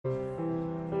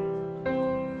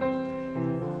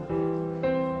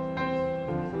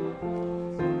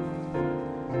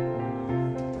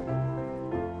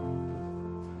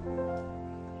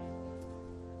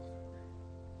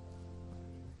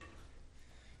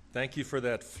Thank you for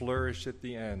that flourish at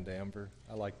the end, Amber.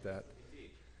 I like that.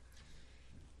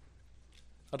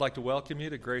 I'd like to welcome you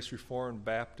to Grace Reformed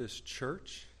Baptist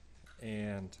Church.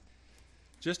 And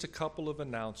just a couple of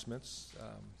announcements.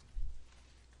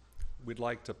 We'd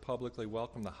like to publicly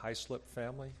welcome the Hyslop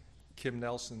family, Kim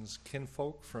Nelson's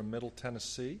kinfolk from Middle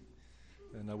Tennessee.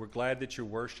 And we're glad that you're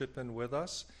worshiping with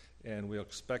us. And we'll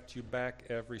expect you back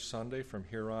every Sunday from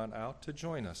here on out to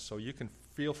join us. So you can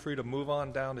feel free to move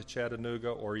on down to Chattanooga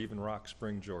or even Rock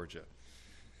Spring, Georgia.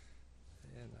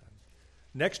 And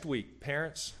next week,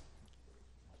 parents,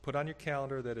 put on your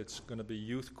calendar that it's going to be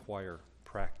youth choir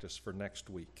practice for next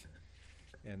week.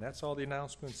 And that's all the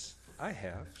announcements I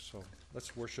have. So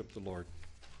let's worship the Lord.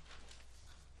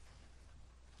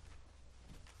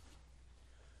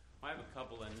 I have a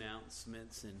couple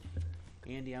announcements, and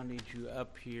Andy, I'll need you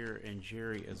up here, and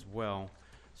Jerry as well.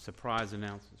 Surprise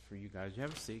announcements for you guys. You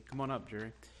have a seat. Come on up,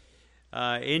 Jerry.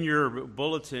 In your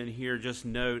bulletin here, just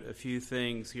note a few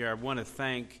things here. I want to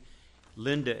thank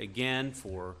Linda again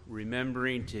for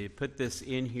remembering to put this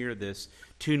in here, this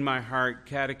Tune My Heart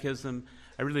Catechism.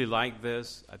 I really like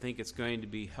this. I think it's going to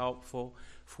be helpful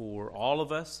for all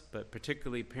of us, but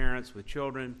particularly parents with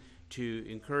children, to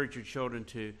encourage your children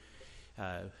to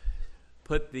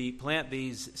plant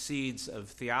these seeds of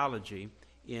theology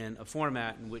in a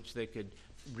format in which they could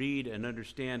read and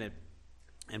understand it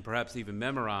and perhaps even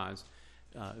memorize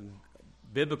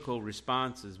biblical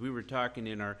responses. We were talking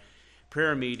in our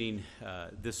prayer meeting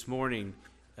this morning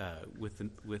with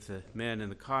the men in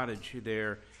the cottage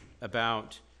there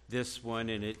about this one,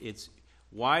 and it's,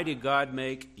 why did God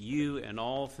make you and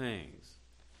all things?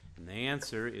 And the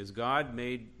answer is, God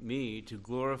made me to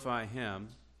glorify Him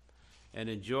and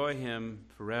enjoy Him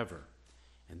forever.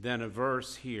 And then a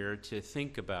verse here to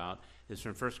think about is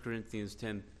from 1 Corinthians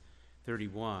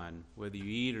 10:31, whether you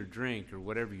eat or drink or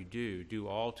whatever you do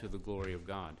all to the glory of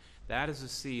God. That is a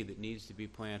seed that needs to be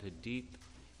planted deep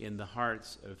in the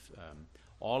hearts of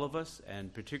all of us,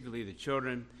 and particularly the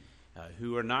children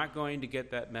who are not going to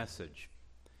get that message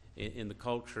in the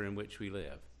culture in which we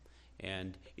live.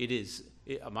 And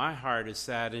my heart is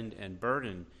saddened and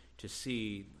burdened to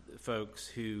see folks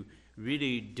who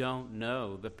really don't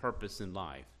know the purpose in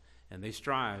life, and they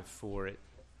strive for it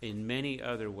in many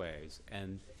other ways,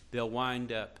 and they'll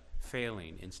wind up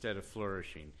failing instead of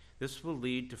flourishing. This will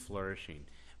lead to flourishing.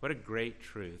 What a great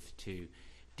truth to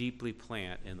deeply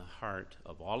plant in the heart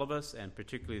of all of us, and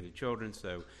particularly the children,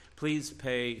 so please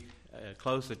pay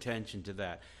close attention to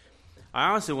that.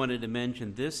 I also wanted to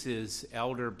mention this is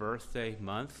Elder Birthday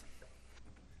Month.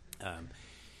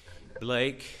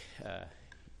 Blake,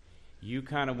 you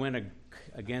kind of went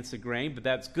against the grain, but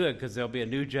that's good because there'll be a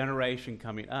new generation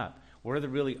coming up. We're the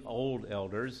really old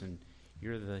elders, and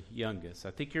you're the youngest.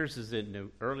 I think yours is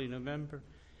in early November,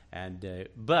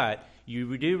 but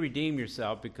you do redeem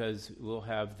yourself because we'll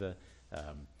have the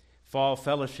fall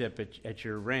fellowship at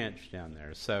your ranch down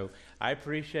there. So I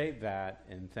appreciate that,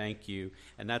 and thank you.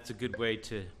 And that's a good way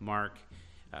to mark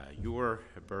your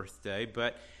birthday.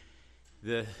 But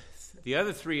the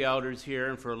other three elders here,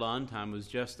 and for a long time was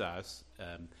just us,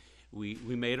 we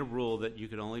made a rule that you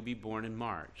could only be born in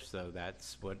March, so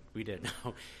that's what we did.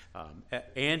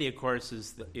 Andy, of course,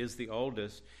 is the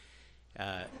oldest.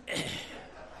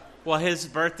 Well, his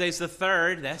birthday's the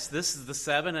 3rd. This is the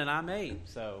 7th, and I'm 8,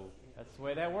 so that's the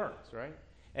way that works, right?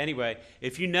 Anyway,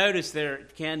 if you notice,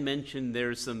 Ken mentioned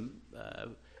there's some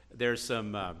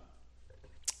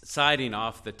siding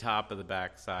off the top of the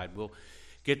backside. We'll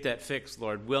get that fixed,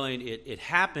 Lord willing. It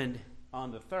happened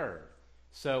on the 3rd.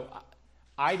 So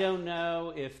I don't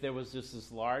know if there was just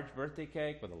this large birthday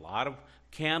cake with a lot of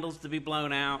candles to be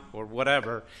blown out or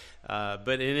whatever.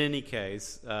 But in any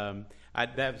case, that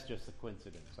was just a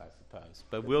coincidence, I suppose.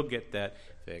 But we'll get that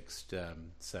fixed.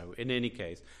 So in any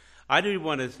case, I do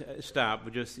want to stop,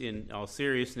 just in all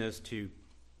seriousness, to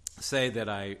say that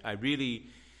I really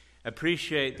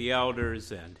appreciate the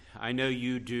elders, and I know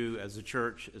you do as a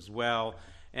church as well.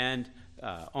 And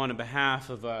on behalf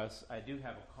of us, I do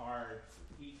have a card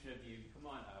for each of you.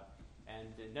 Come on up.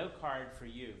 And no card for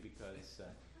you because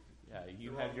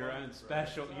you have your own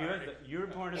special. You were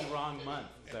born in the wrong month.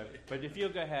 So, but if you'll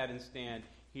go ahead and stand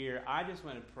here, I just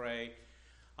want to pray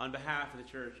on behalf of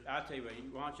the church. I'll tell you what,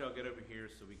 why don't y'all get over here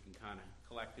so we can kind of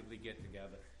collectively get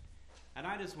together. And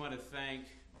I just want to thank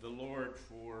the Lord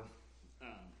for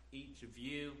each of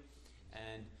you.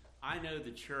 And I know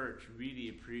the church really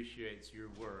appreciates your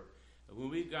work. When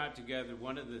we got together,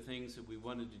 one of the things that we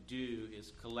wanted to do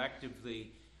is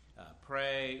collectively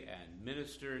pray and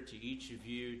minister to each of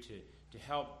you to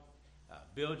help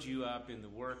build you up in the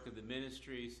work of the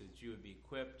ministry so that you would be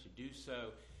equipped to do so.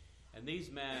 And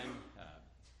these men,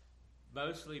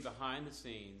 mostly behind the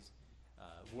scenes,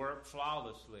 work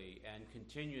flawlessly and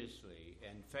continuously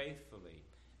and faithfully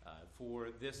for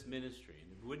this ministry.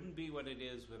 And it wouldn't be what it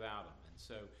is without them. And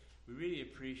so we really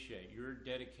appreciate your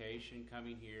dedication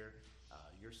coming here,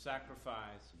 your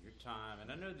sacrifice and your time.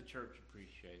 And I know the church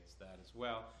appreciates that as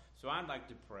well. So I'd like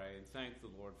to pray and thank the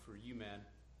Lord for you men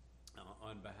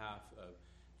on behalf of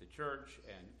the church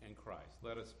and Christ.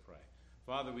 Let us pray.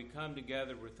 Father, we come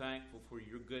together. We're thankful for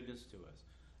your goodness to us.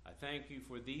 I thank you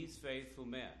for these faithful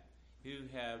men who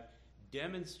have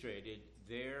demonstrated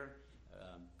their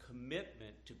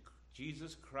commitment to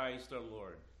Jesus Christ our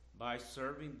Lord by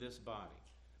serving this body.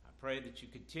 I pray that you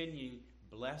continue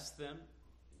to bless them,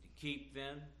 to keep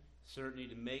them, certainly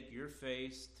to make your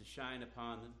face to shine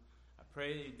upon them. I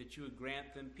pray that you would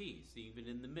grant them peace, even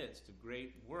in the midst of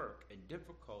great work and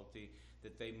difficulty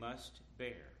that they must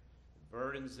bear, the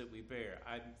burdens that we bear.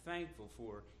 I'm thankful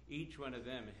for each one of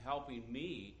them helping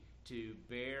me to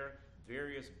bear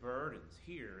various burdens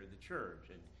here in the church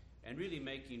and really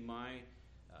making my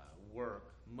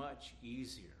work much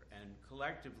easier and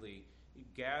collectively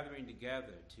gathering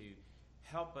together to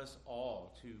help us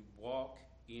all to walk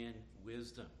in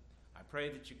wisdom. I pray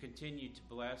that you continue to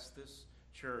bless this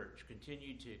church,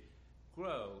 continue to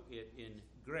grow it in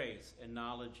grace and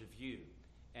knowledge of you,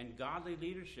 and godly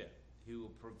leadership who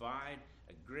will provide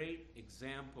a great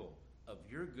example of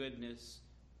your goodness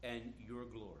and your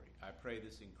glory. I pray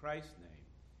this in Christ's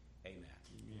name. Amen.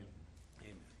 Amen.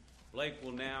 Amen. Blake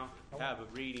will now have a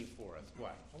reading for us.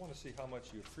 What? I want to see how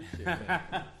much you appreciate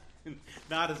that.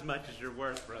 Not as much as you're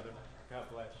worth, brother. God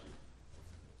bless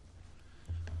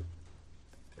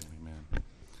you. Amen.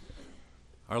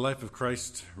 Our Life of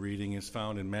Christ reading is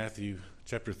found in Matthew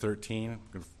chapter 13. I'm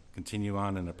going to continue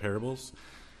on in the parables,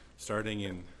 starting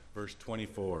in verse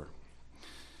 24.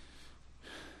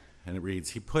 And it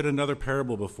reads, He put another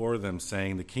parable before them,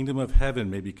 saying, The kingdom of heaven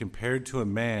may be compared to a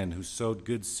man who sowed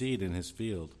good seed in his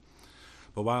field.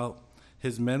 But while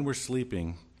his men were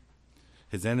sleeping,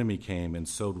 his enemy came and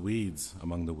sowed weeds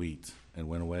among the wheat and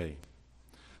went away.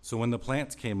 So when the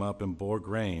plants came up and bore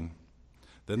grain,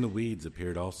 then the weeds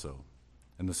appeared also.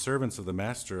 And the servants of the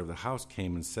master of the house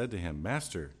came and said to him,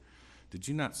 Master, did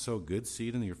you not sow good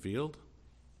seed in your field?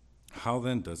 How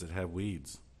then does it have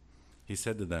weeds? He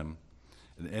said to them,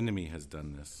 An enemy has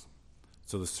done this.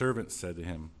 So the servants said to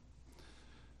him,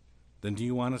 Then do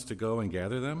you want us to go and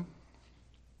gather them?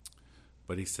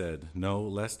 But he said, No,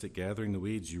 lest at gathering the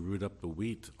weeds you root up the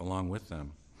wheat along with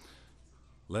them.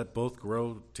 Let both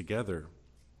grow together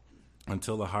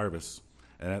until the harvest.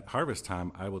 And at harvest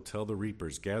time I will tell the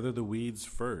reapers, Gather the weeds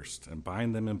first and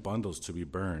bind them in bundles to be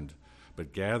burned,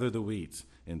 but gather the wheat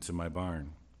into my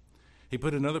barn. He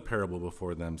put another parable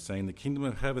before them, saying, The kingdom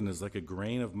of heaven is like a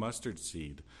grain of mustard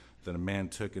seed that a man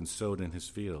took and sowed in his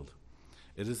field.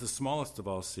 It is the smallest of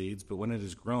all seeds, but when it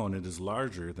is grown, it is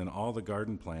larger than all the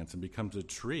garden plants and becomes a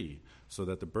tree, so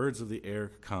that the birds of the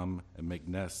air come and make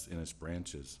nests in its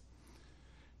branches.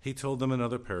 He told them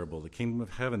another parable. The kingdom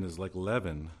of heaven is like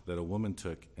leaven that a woman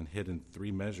took and hid in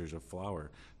 3 measures of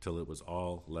flour till it was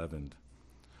all leavened.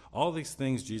 All these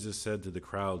things Jesus said to the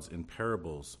crowds in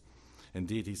parables.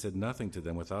 Indeed, he said nothing to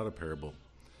them without a parable.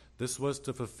 This was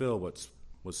to fulfill what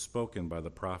was spoken by the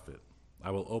prophet. I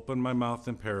will open my mouth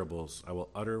in parables. I will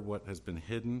utter what has been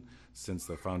hidden since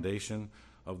the foundation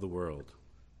of the world.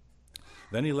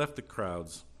 Then he left the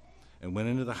crowds and went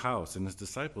into the house, and his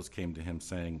disciples came to him,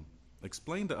 saying,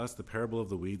 Explain to us the parable of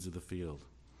the weeds of the field.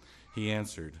 He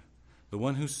answered, The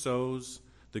one who sows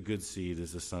the good seed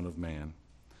is the Son of Man.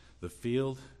 The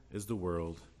field is the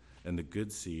world, and the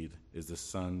good seed is the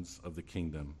sons of the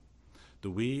kingdom. The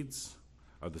weeds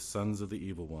are the sons of the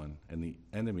evil one, and the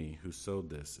enemy who sowed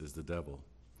this is the devil.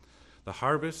 The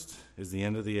harvest is the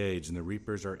end of the age, and the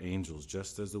reapers are angels.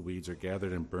 Just as the weeds are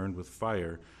gathered and burned with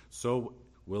fire, so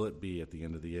will it be at the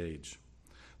end of the age.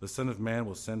 The Son of Man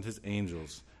will send his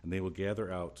angels, and they will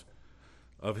gather out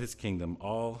of his kingdom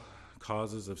all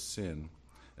causes of sin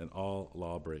and all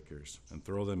lawbreakers, and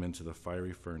throw them into the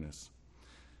fiery furnace.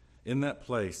 In that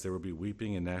place there will be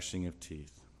weeping and gnashing of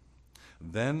teeth.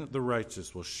 Then the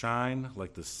righteous will shine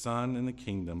like the sun in the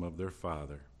kingdom of their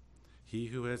Father. He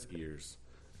who has ears,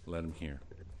 let him hear.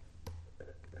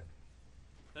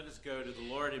 Let us go to the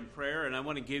Lord in prayer, and I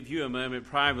want to give you a moment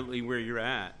privately where you're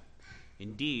at.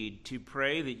 Indeed, to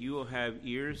pray that you will have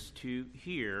ears to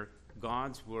hear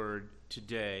God's word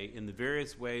today in the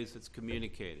various ways it's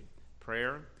communicated.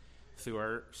 Prayer, through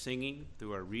our singing,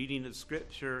 through our reading of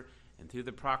Scripture, and through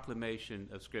the proclamation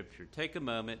of Scripture. Take a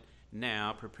moment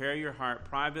now, prepare your heart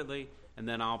privately, and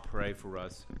then I'll pray for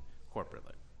us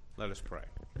corporately. Let us pray.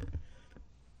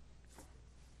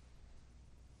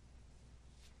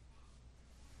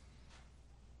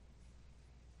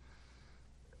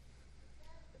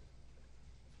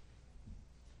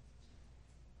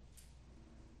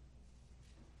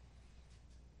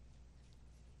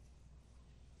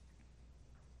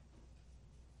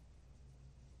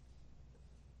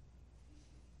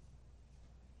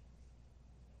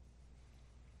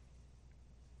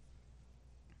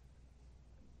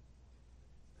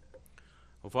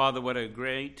 Oh, Father, what a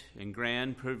great and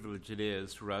grand privilege it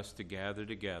is for us to gather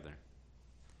together,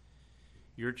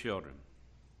 your children,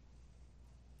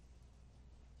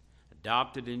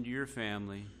 adopted into your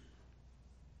family,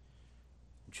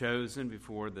 chosen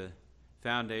before the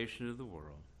foundation of the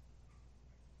world,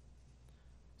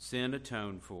 sin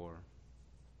atoned for,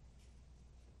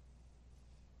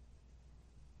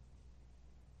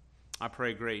 I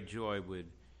pray great joy would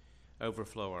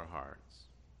overflow our hearts.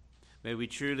 May we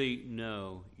truly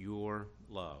know your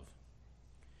love,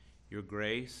 your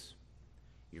grace,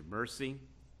 your mercy,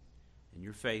 and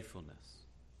your faithfulness.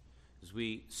 As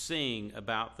we sing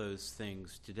about those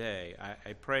things today,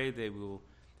 I pray they will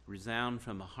resound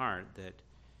from a heart that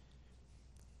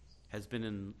has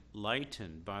been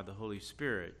enlightened by the Holy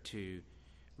Spirit to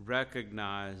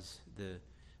recognize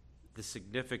the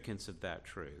significance of that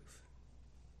truth.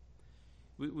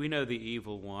 We know the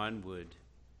evil one would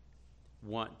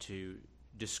want to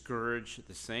discourage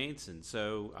the saints, and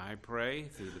so I pray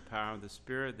through the power of the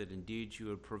Spirit that indeed you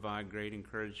would provide great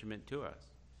encouragement to us,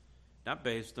 not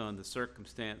based on the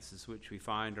circumstances which we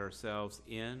find ourselves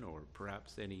in or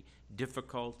perhaps any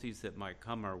difficulties that might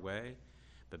come our way,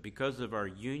 but because of our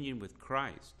union with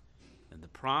Christ and the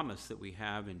promise that we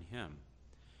have in him,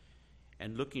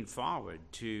 and looking forward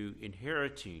to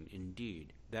inheriting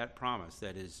indeed that promise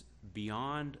that is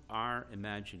beyond our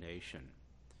imagination.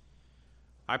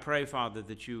 I pray, Father,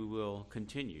 that you will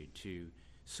continue to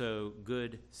sow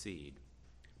good seed,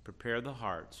 prepare the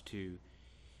hearts to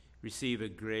receive a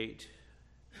great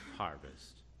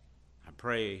harvest. I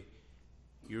pray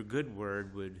your good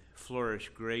word would flourish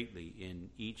greatly in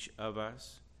each of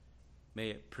us. May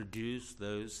it produce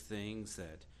those things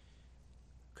that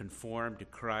conform to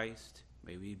Christ.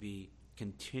 May we be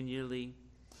continually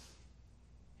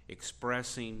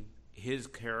expressing his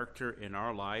character in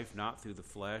our life, not through the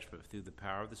flesh, but through the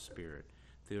power of the Spirit.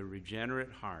 Through a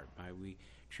regenerate heart, may we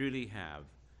truly have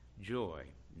joy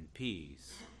and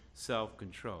peace,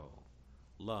 self-control,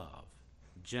 love,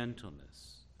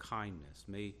 gentleness, kindness.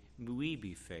 May we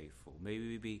be faithful. May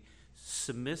we be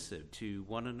submissive to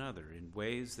one another in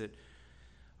ways that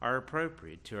are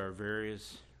appropriate to our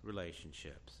various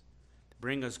relationships.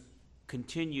 Bring us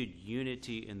continued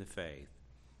unity in the faith.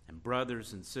 And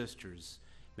brothers and sisters,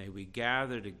 may we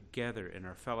gather together in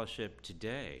our fellowship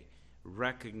today,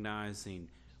 recognizing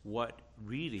what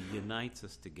really unites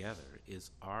us together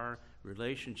is our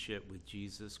relationship with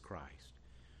Jesus Christ.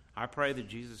 I pray that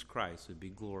Jesus Christ would be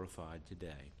glorified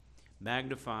today,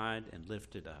 magnified and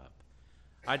lifted up.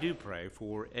 I do pray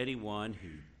for anyone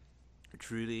who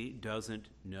truly doesn't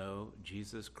know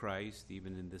Jesus Christ,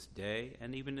 even in this day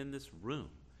and even in this room,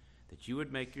 that you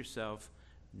would make yourself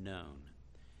known.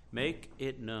 Make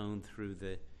it known through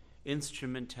the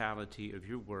instrumentality of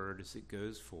your word as it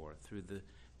goes forth, through the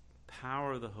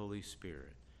power of the Holy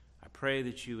Spirit. I pray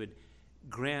that you would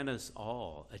grant us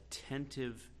all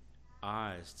attentive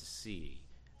eyes to see,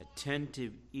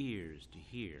 attentive ears to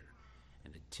hear,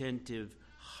 and attentive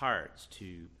hearts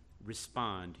to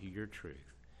respond to your truth.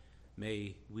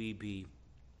 May we be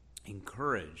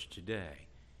encouraged today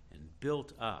and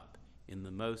built up in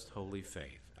the most holy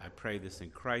faith. I pray this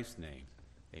in Christ's name.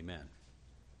 Amen.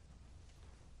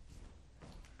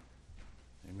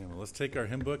 Amen. Well, let's take our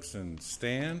hymn books and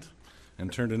stand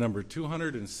and turn to number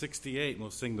 268, and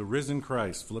we'll sing The Risen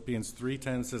Christ. Philippians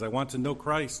 3:10 says, I want to know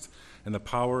Christ and the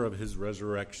power of his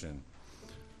resurrection.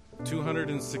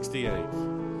 268.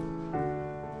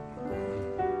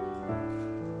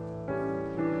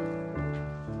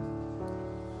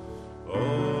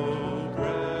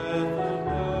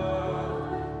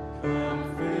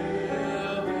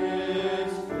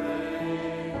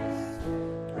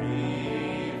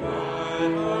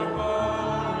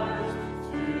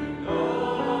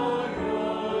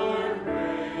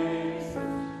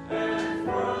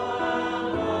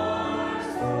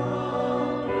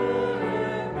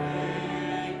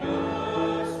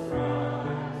 Us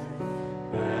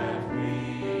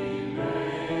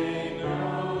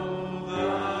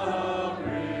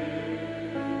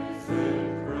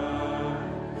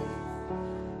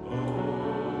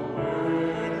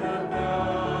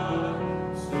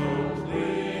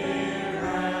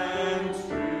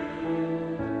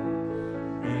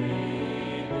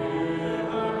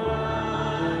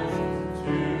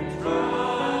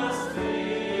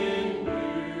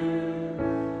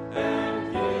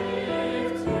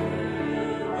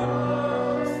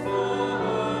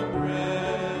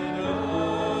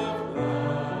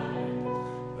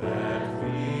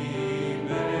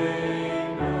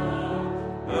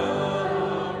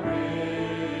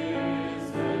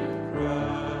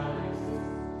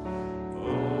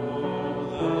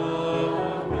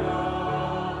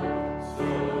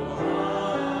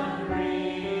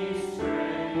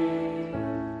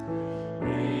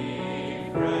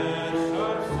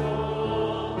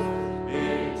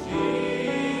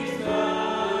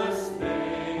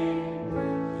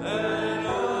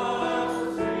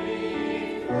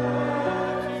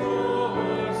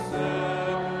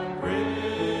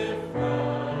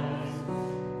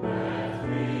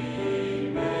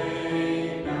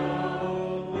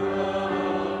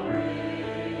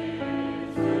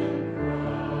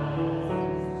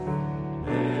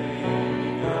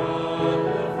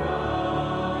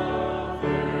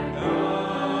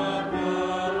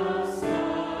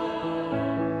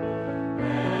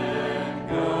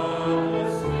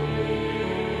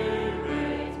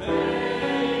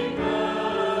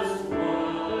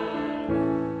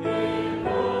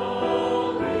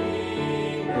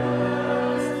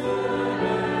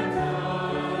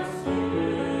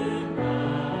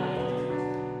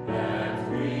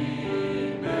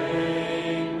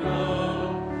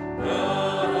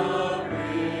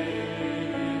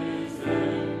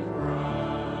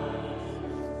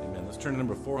turn to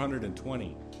number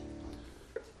 420.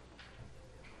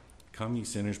 Come, ye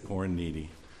sinners, poor and needy.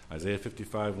 Isaiah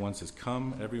 55:1 says,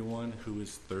 come, everyone who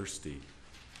is thirsty.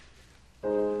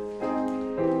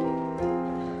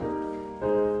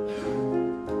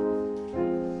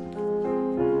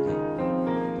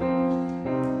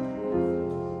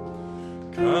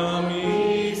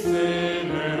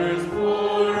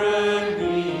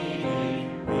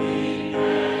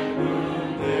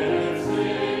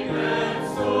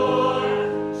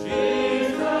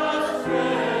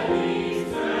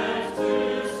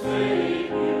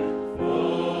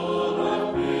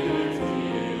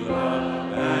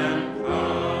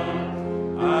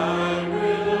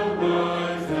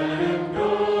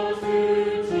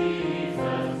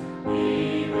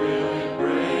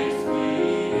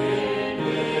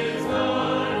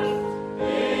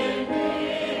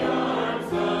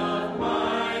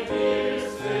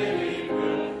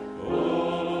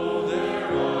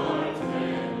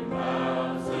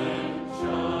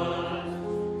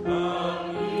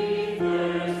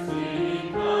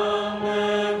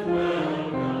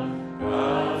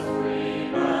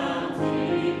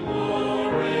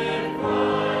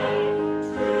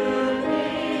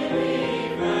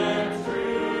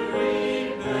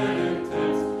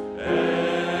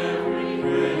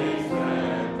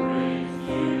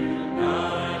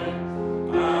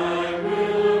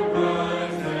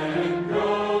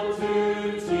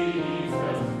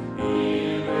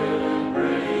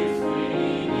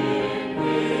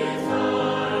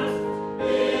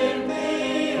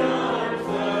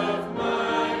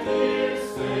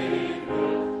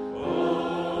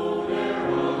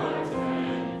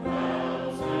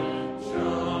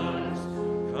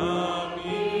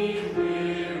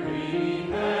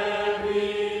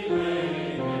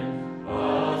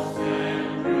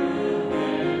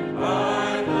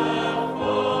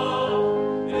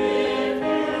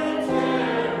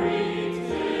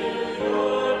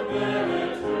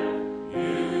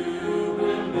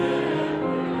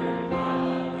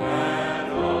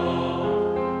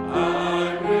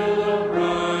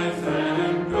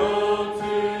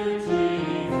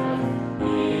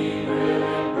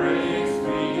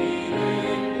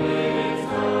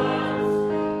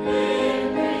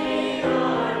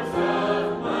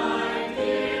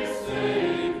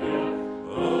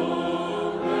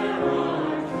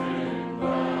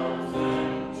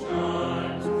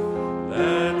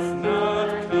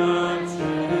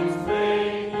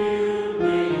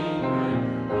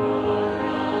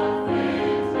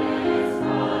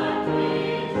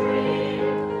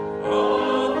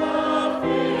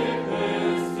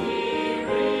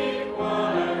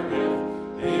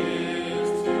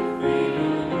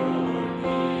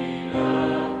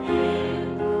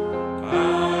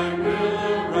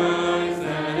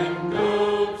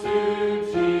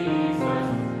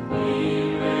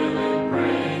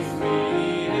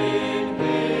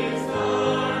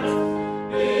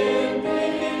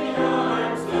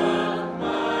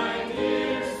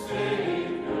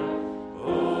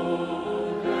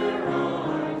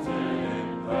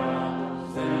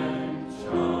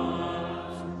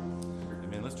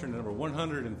 Turn to number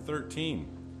 113.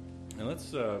 And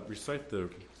let's recite the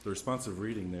responsive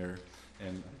reading there.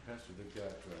 And Pastor, they've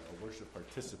got a worship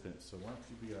participant. So why don't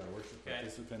you be our worship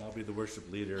participant? I'll be the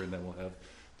worship leader, and then we'll have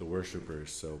the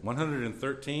worshipers. So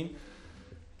 113,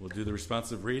 we'll do the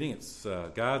responsive reading. It's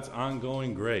God's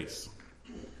ongoing grace.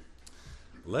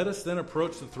 Let us then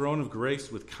approach the throne of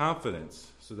grace with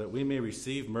confidence, so that we may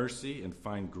receive mercy and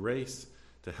find grace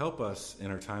to help us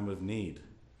in our time of need.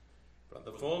 From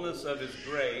the fullness of his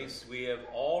grace, we have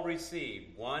all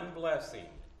received one blessing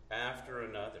after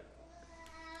another.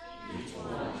 Each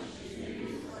one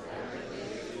receives whatever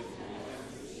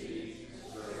receives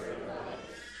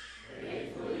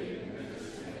faithfully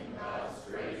administering God's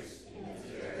grace in its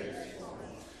various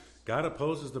forms. God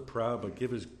opposes the proud, but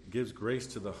gives grace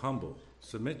to the humble.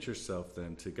 Submit yourself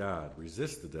then to God.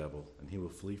 Resist the devil, and he will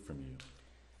flee from you.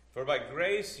 For by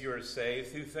grace you are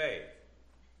saved through faith.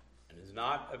 And is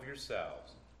not of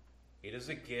yourselves. It is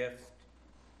a gift.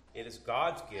 It is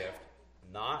God's gift,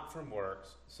 not from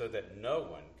works, so that no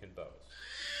one can boast.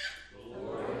 The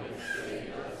Lord has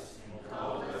saved us and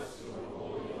called us to a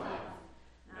holy life,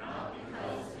 not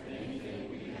because of anything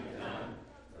we have done,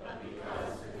 but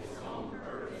because of his own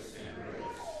purpose and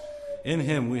grace. In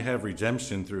him we have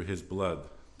redemption through his blood,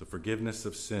 the forgiveness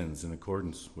of sins in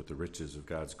accordance with the riches of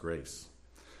God's grace.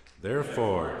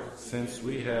 Therefore, since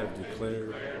we have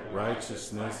declared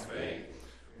righteousness,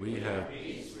 we have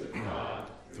peace with God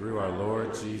through our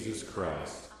Lord Jesus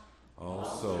Christ.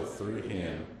 Also through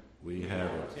him we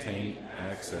have obtained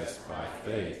access by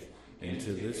faith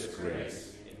into this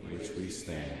grace in which we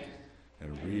stand,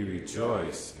 and we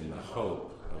rejoice in the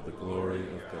hope of the glory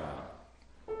of God.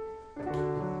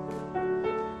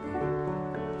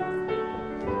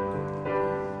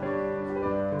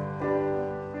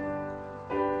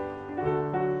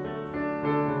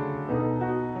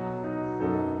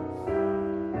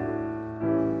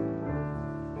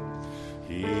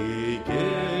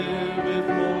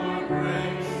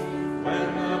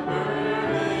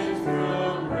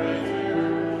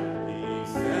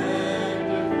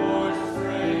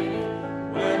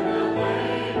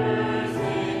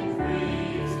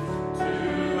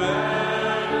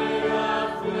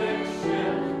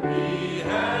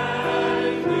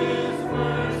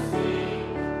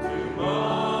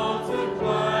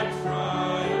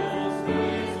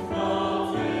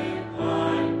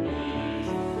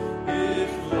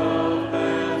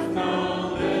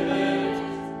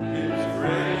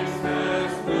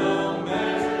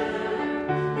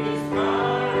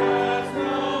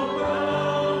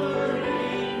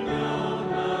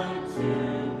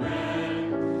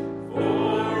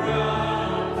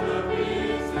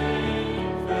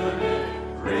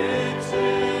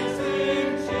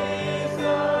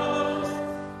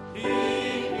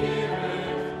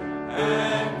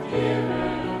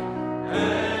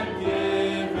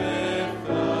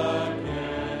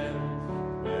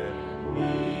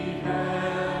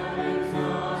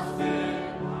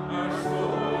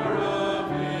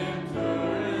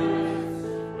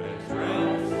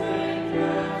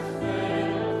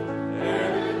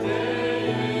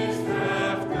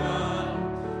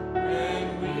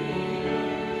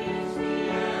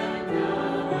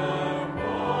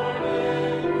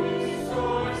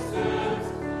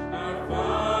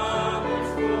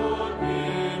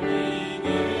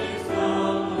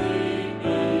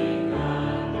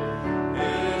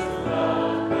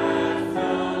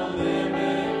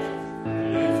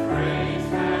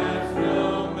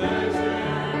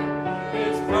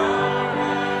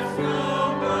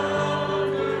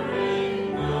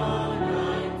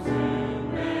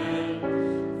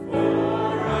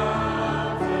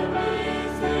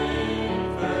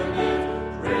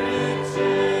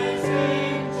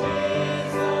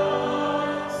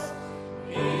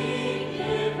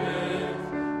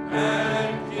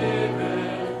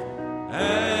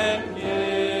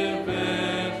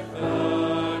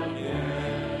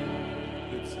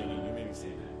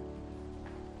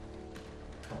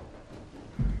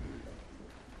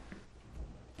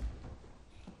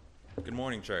 Good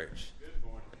morning, church. Good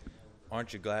morning.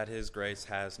 Aren't you glad His grace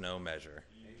has no measure?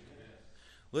 Amen.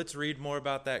 Let's read more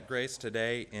about that grace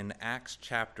today in Acts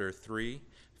chapter 3,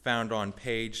 found on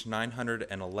page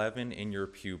 911 in your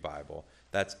pew Bible.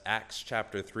 That's Acts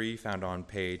chapter 3, found on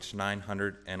page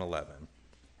 911.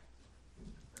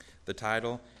 The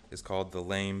title is called The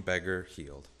Lame Beggar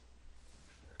Healed.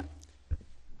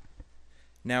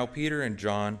 Now Peter and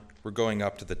John were going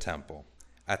up to the temple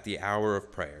at the hour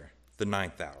of prayer, the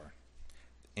 9th hour.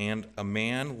 And a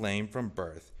man lame from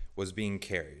birth was being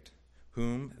carried,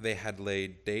 whom they had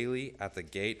laid daily at the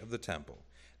gate of the temple,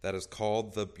 that is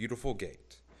called the Beautiful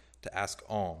Gate, to ask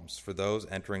alms for those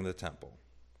entering the temple.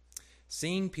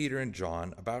 Seeing Peter and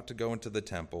John about to go into the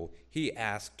temple, he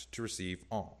asked to receive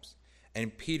alms.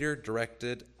 And Peter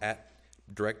directed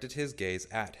his gaze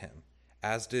at him,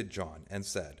 as did John, and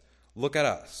said, "Look at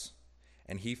us."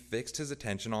 And he fixed his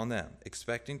attention on them,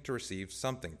 expecting to receive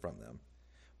something from them.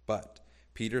 But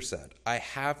Peter said, "I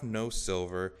have no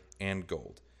silver and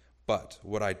gold, but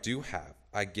what I do have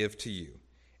I give to you.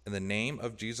 In the name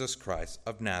of Jesus Christ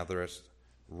of Nazareth,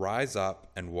 rise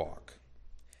up and walk."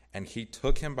 And he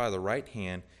took him by the right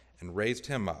hand and raised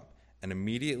him up, and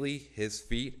immediately his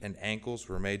feet and ankles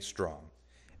were made strong.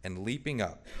 And leaping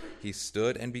up, he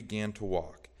stood and began to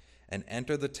walk, and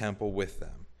entered the temple with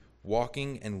them,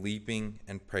 walking and leaping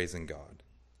and praising God.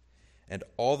 And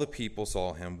all the people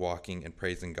saw him walking and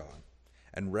praising God,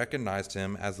 and recognized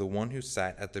him as the one who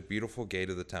sat at the beautiful gate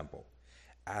of the temple,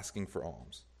 asking for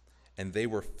alms. And they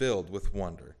were filled with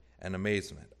wonder and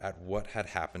amazement at what had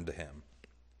happened to him.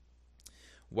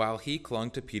 While he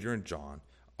clung to Peter and John,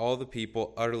 all the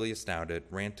people, utterly astounded,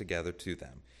 ran together to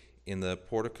them in the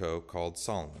portico called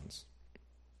Solomon's.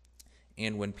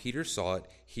 And when Peter saw it,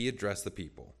 he addressed the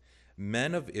people,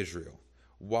 "Men of Israel,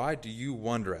 why do you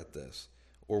wonder at this?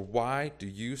 Or why do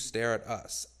you stare at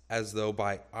us, as though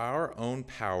by our own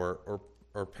power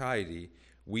or piety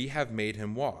we have made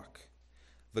him walk?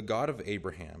 The God of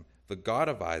Abraham, the God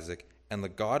of Isaac, and the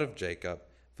God of Jacob,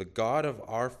 the God of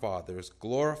our fathers,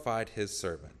 glorified his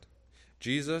servant,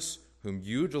 Jesus, whom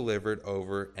you delivered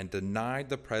over and denied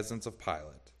the presence of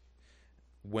Pilate,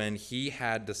 when he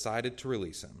had decided to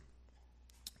release him.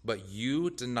 But you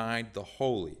denied the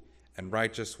holy and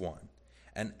righteous one,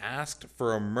 and asked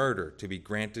for a murder to be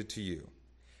granted to you.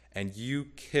 And you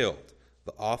killed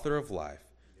the author of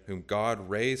life, whom God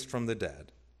raised from the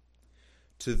dead.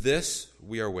 To this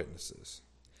we are witnesses.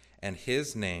 And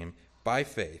his name, by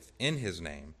faith in his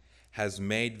name, has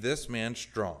made this man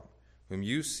strong, whom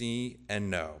you see and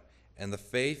know. And the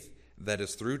faith that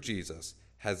is through Jesus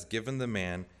has given the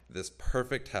man this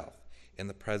perfect health in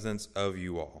the presence of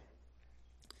you all.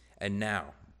 And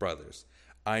now, brothers,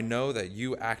 I know that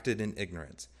you acted in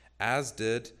ignorance, as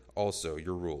did also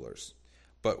your rulers.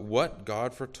 But what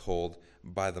God foretold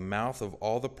by the mouth of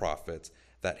all the prophets,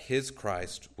 that his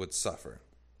Christ would suffer,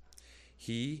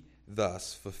 he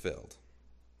thus fulfilled.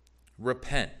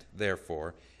 Repent,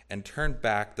 therefore, and turn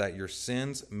back, that your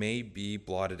sins may be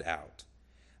blotted out,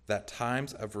 that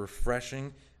times of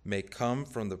refreshing may come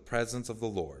from the presence of the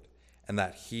Lord, and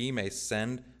that he may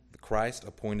send the Christ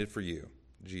appointed for you,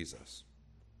 Jesus,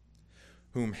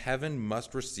 whom heaven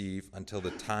must receive until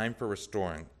the time for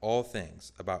restoring all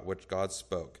things, about which God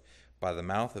spoke by the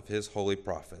mouth of his holy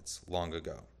prophets long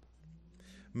ago.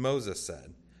 Moses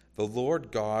said, "The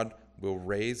Lord God will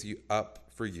raise you up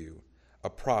for you a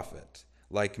prophet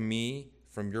like me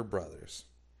from your brothers.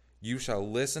 You shall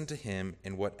listen to him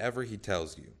in whatever he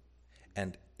tells you.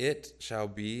 And it shall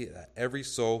be that every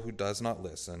soul who does not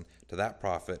listen to that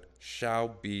prophet shall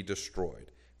be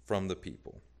destroyed from the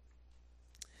people."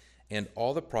 And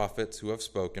all the prophets who have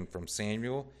spoken from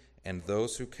Samuel and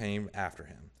those who came after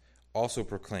him also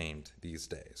proclaimed these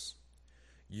days.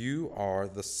 You are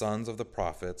the sons of the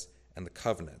prophets and the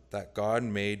covenant that God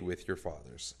made with your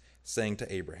fathers, saying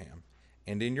to Abraham,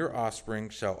 "And in your offspring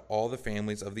shall all the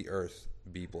families of the earth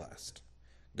be blessed."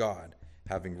 God,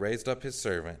 having raised up his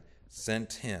servant,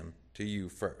 sent him to you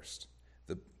first,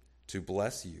 to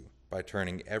bless you by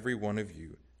turning every one of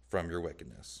you from your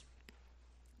wickedness.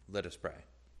 Let us pray.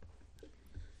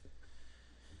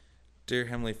 Dear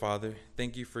Heavenly Father,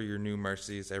 thank you for your new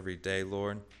mercies every day,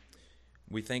 Lord.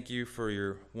 We thank you for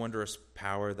your wondrous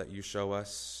power that you show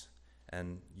us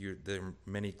and the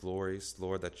many glories,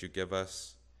 Lord, that you give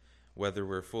us. Whether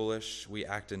we're foolish, we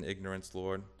act in ignorance,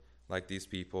 Lord, like these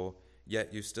people,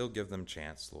 yet you still give them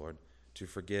chance, Lord, to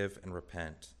forgive and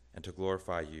repent and to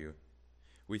glorify you.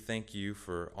 We thank you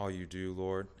for all you do,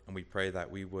 Lord, and we pray that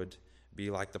we would be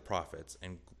like the prophets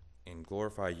and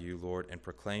glorify you, Lord, and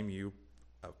proclaim you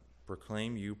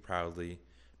proudly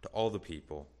to all the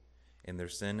people in their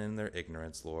sin and their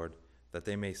ignorance, Lord, that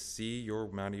they may see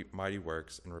your mighty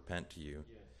works and repent to you.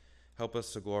 Yes. Help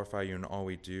us to glorify you in all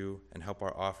we do, and help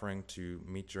our offering to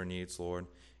meet your needs, Lord,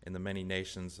 in the many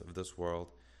nations of this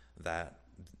world, that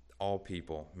all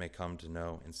people may come to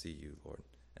know and see you, Lord.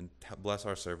 And bless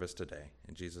our service today.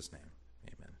 In Jesus' name,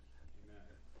 amen.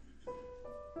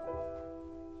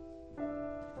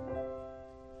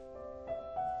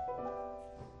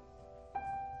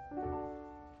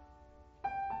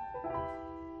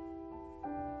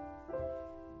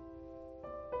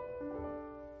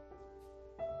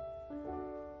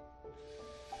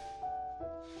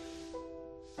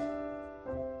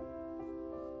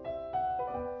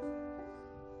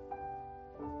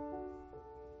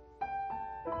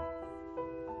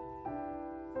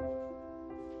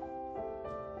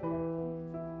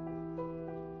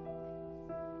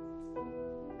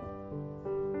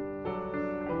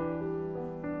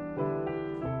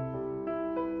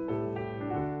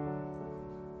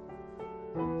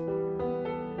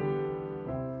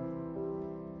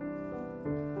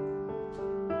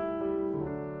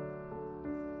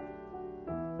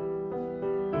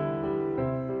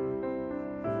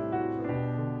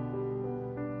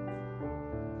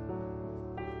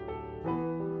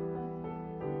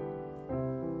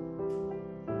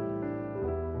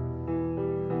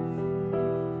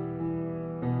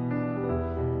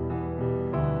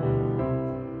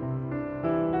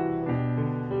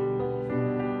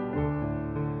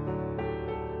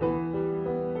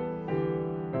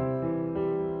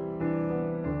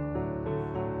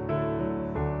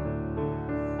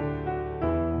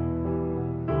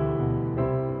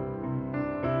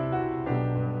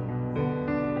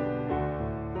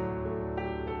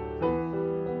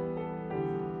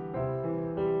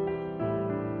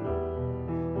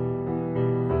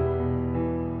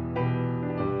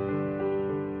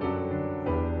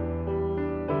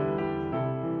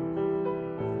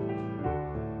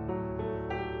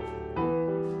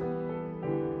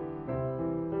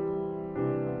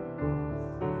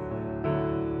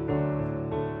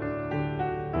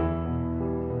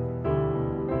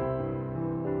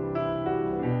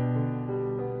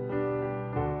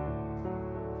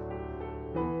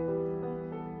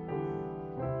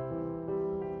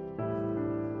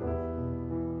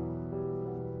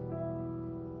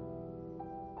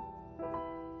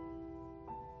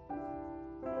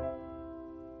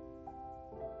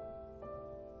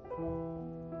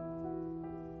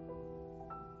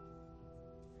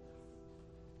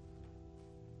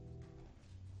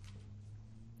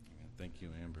 Thank you,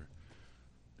 Amber.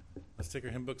 Let's take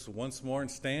our hymn books once more and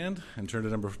stand and turn to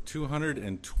number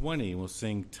 220. We'll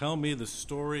sing Tell Me the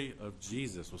Story of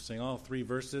Jesus. We'll sing all 3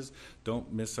 verses.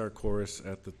 Don't miss our chorus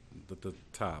at the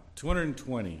top.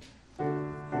 220.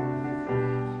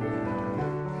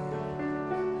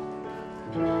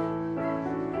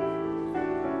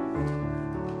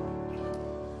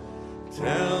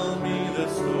 Tell me the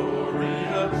story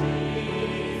of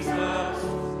Jesus,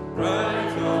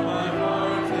 write on my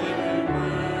heart every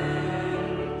word.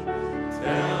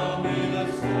 Tell me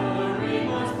the story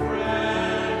most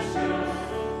precious,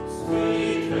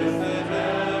 sweetest that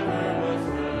ever was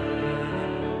heard.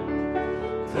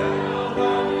 Tell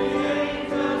how the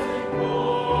angels in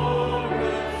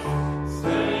chorus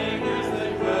sang as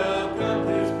they welcomed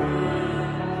his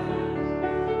birth.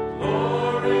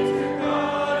 Glory to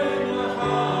God in the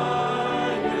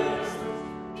highest,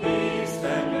 peace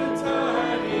and good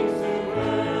tidings to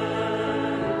earth.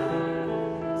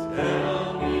 Tell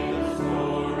me the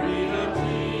story of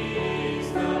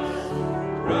Jesus,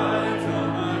 write on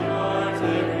my heart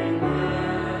every word.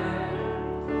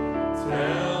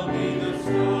 Tell me the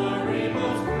story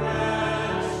most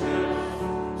precious,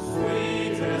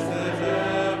 sweetest that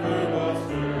ever was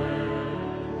heard.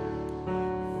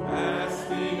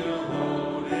 Fasting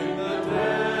alone in the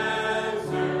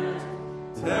desert,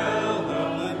 tell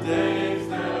of the days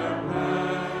that are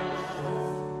past.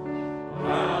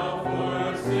 How for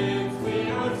our sins we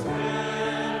were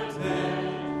tempted,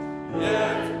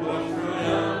 yet was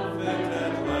triumphant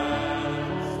at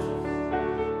last.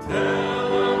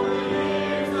 Tell of the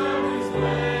years of his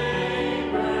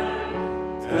labor,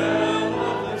 tell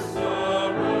of the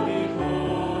sorrow he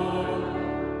bore.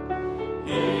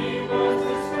 He was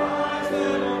despised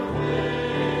and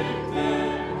afflicted,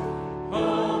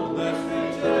 homeless,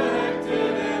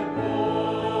 rejected, and poor.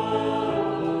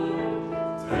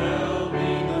 Tell me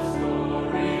the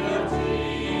story of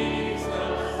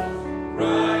Jesus,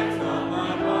 write on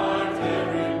my heart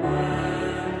every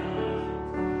word.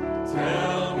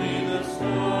 Tell me the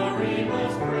story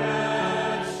most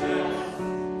precious,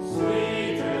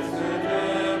 sweetest that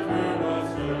ever was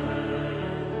heard.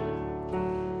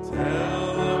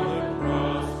 Tell of the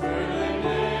cross where they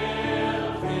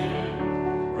nailed him,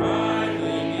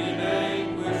 writhing in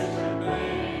anguish and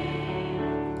pain.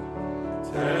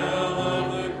 Tell of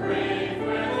the grave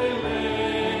where they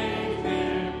laid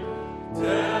him,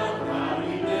 tell how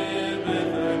he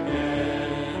liveth again.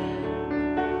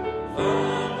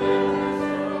 Love in the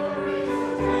stories is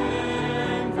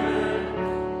tender,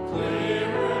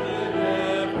 clearer than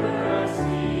ever I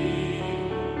see.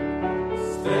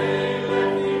 Stay, let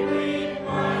me read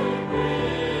while he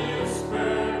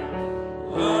whispered,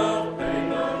 love paid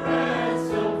the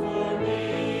ransom for me.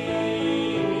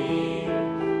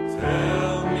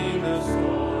 Tell me the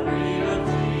story of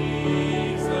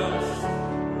Jesus,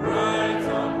 write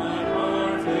on my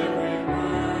heart every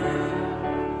word.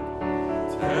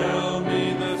 Tell me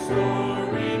the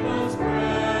story most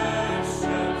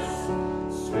precious,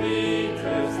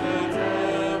 sweetest that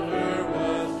ever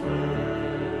was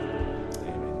heard.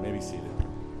 Amen. May be seated.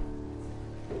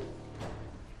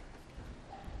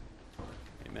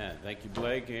 Amen. Thank you,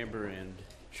 Blake, Amber, and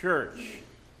church.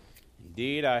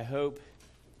 Indeed, I hope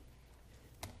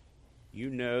you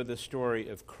know the story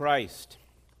of Christ,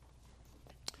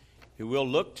 who we'll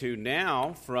look to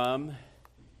now from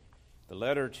the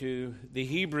letter to the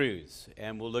Hebrews,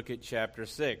 and we'll look at chapter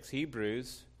 6.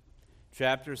 Hebrews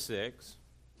chapter 6.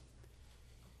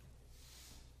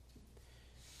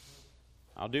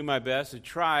 I'll do my best to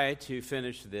try to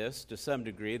finish this to some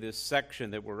degree, this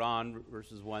section that we're on,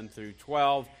 verses 1 through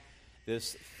 12,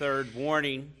 this third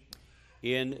warning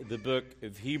in the book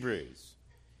of Hebrews.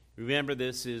 Remember,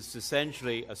 this is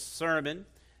essentially a sermon.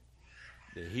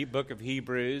 The book of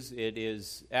Hebrews, it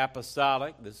is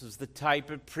apostolic. This is the type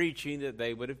of preaching that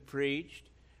they would have preached.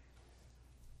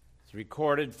 It's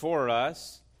recorded for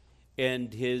us.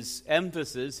 And his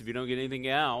emphasis, if you don't get anything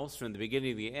else, from the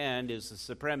beginning to the end, is the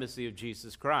supremacy of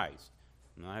Jesus Christ.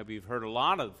 And I hope you've heard a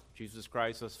lot of Jesus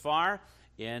Christ thus far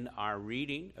in our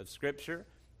reading of Scripture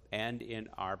and in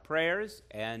our prayers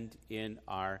and in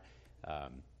our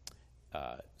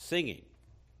singing.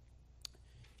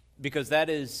 Because that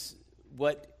is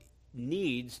what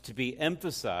needs to be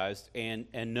emphasized and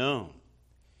known.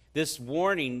 This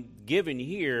warning given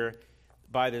here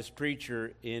by this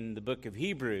preacher in the book of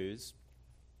Hebrews,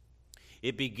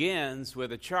 it begins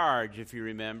with a charge, if you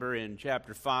remember, in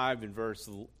chapter 5 and verse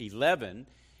 11.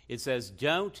 It says,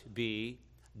 don't be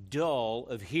dull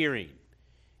of hearing.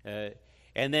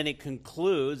 And then it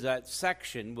concludes, that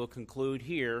section will conclude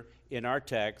here in our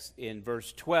text in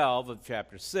verse 12 of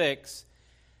chapter 6.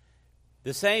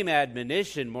 The same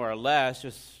admonition, more or less,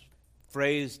 just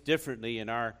phrased differently in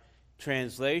our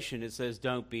translation. It says,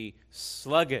 don't be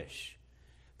sluggish.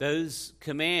 Those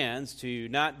commands to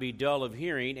not be dull of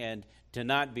hearing and to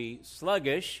not be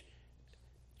sluggish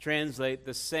translate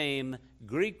the same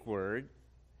Greek word.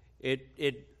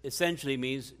 It essentially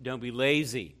means don't be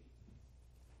lazy.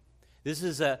 This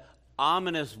is an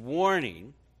ominous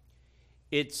warning.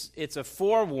 It's a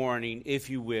forewarning,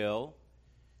 if you will.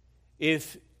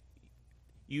 If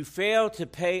you fail to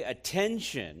pay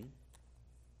attention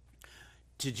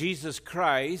to Jesus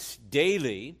Christ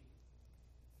daily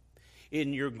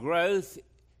in your growth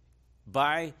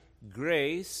by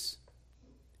grace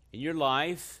in your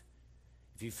life,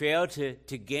 if you fail to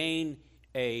gain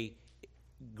a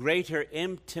greater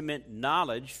intimate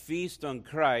knowledge, feast on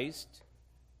Christ,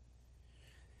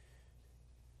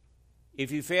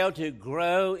 if you fail to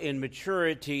grow in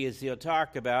maturity, as he'll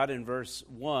talk about in verse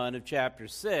 1 of chapter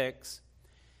 6,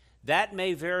 that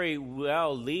may very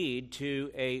well lead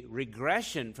to a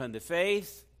regression from the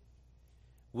faith,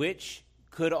 which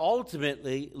could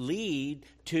ultimately lead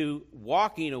to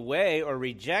walking away or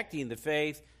rejecting the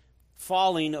faith.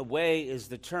 Falling away is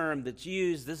the term that's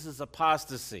used. This is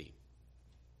apostasy.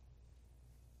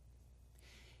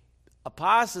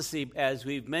 Apostasy, as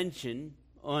we've mentioned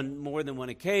on more than one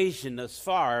occasion thus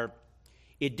far,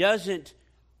 it doesn't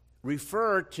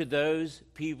refer to those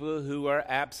people who are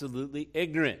absolutely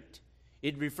ignorant.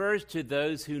 It refers to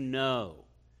those who know,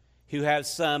 who have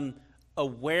some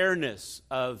awareness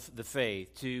of the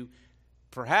faith, to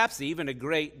perhaps even a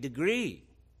great degree.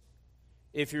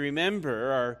 If you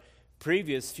remember our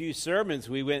previous few sermons,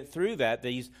 we went through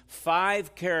these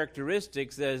 5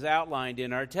 characteristics as outlined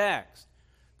in our text.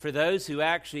 For those who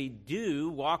actually do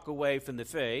walk away from the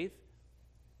faith,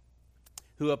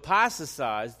 who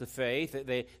apostatize the faith,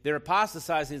 they're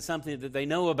apostatizing something that they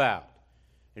know about.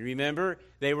 And remember,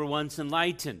 they were once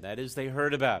enlightened. That is, they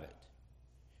heard about it.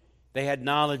 They had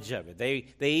knowledge of it.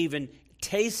 They even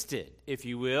tasted, if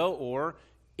you will, or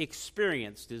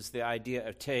experienced is the idea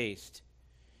of taste.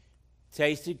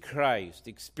 Tasted Christ,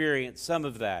 experienced some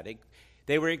of that.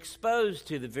 They were exposed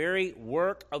to the very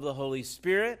work of the Holy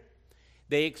Spirit.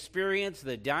 They experienced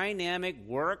the dynamic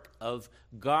work of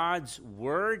God's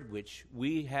Word, which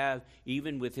we have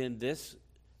even within this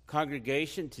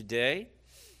congregation today.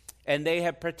 And they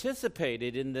have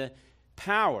participated in the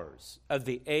powers of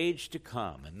the age to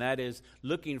come, and that is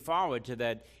looking forward to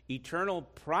that eternal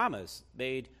promise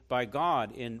made by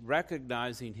God in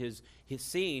recognizing his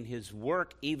seeing his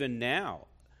work even now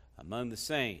among the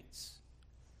saints.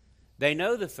 They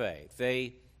know the faith.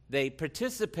 They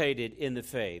participated in the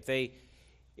faith. They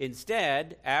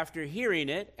instead, after hearing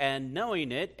it and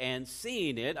knowing it and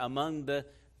seeing it among the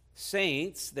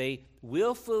saints, they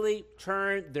willfully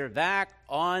turned their back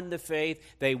on the faith.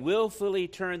 They willfully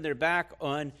turned their back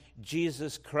on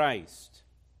Jesus Christ.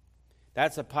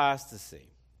 That's apostasy.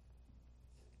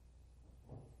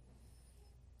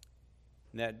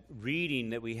 And that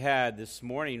reading that we had this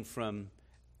morning from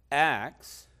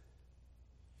Acts,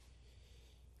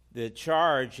 the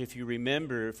charge, if you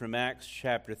remember from Acts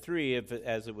chapter 3,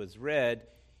 as it was read,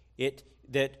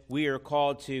 that we are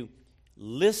called to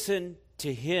listen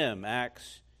to him,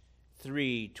 Acts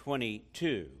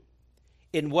 3:22,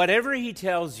 in whatever he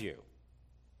tells you.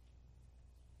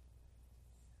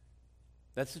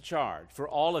 That's the charge for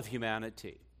all of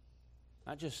humanity.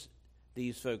 Not just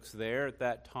these folks there at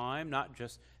that time, not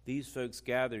just these folks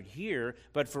gathered here,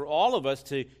 but for all of us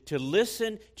to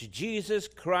listen to Jesus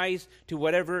Christ, to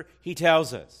whatever he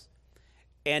tells us.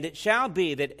 And it shall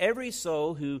be that every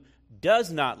soul who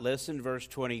does not listen, verse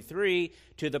 23,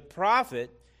 to the prophet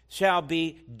shall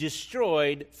be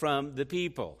destroyed from the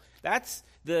people. That's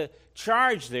the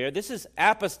charge there. This is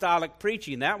apostolic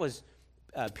preaching. That was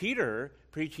Peter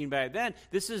preaching back then.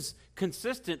 This is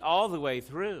consistent all the way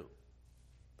through.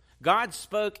 God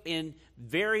spoke in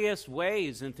various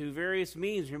ways and through various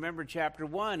means. Remember chapter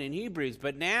 1 in Hebrews.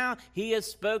 But now he has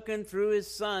spoken through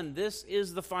his Son. This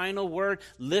is the final word.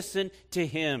 Listen to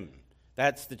him.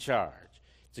 That's the charge.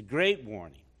 It's a great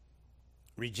warning.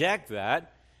 Reject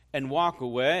that and walk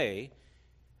away,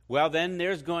 well, then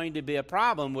there's going to be a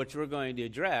problem which we're going to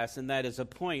address, and that is a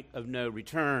point of no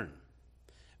return.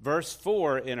 Verse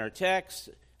 4 in our text,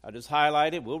 I'll just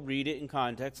highlight it. We'll read it in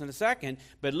context in a second.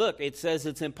 But look, it says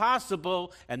it's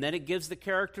impossible, and then it gives the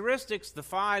characteristics, the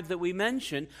 5 that we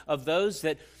mentioned, of those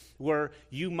that were,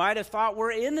 you might have thought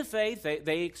were in the faith.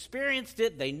 They experienced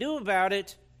it. They knew about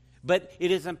it. But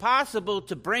it is impossible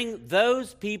to bring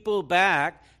those people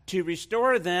back, to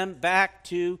restore them back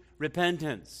to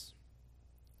repentance.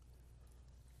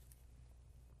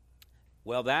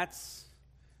 Well, that's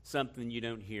something you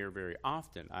don't hear very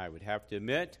often, I would have to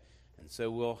admit, and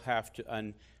so we'll have to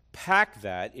unpack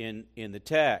that in the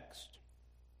text.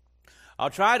 I'll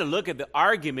try to look at the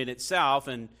argument itself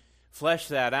and flesh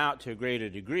that out to a greater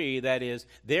degree. That is,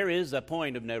 there is a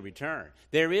point of no return.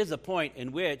 There is a point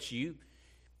in which you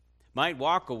might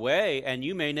walk away and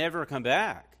you may never come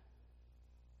back.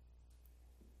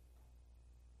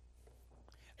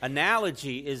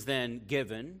 Analogy is then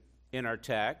given in our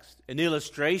text, an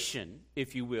illustration,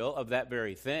 if you will, of that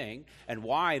very thing and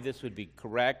why this would be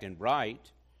correct and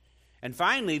right. And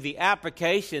finally, the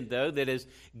application, though, that is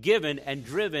given and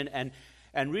driven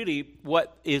and really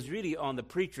what is really on the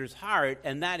preacher's heart,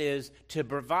 and that is to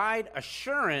provide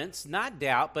assurance, not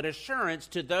doubt, but assurance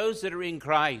to those that are in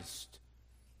Christ.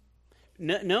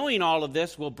 Knowing all of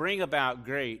this will bring about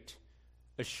great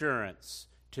assurance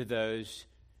to those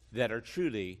that are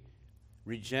truly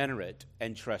regenerate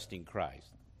and trusting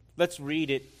Christ. Let's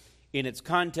read it in its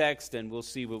context, and we'll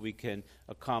see what we can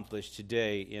accomplish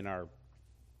today in our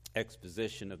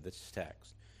exposition of this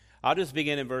text. I'll just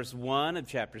begin in verse 1 of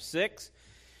chapter 6.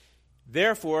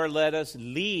 Therefore, let us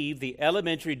leave the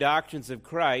elementary doctrines of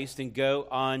Christ and go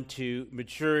on to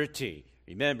maturity.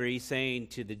 Remember, he's saying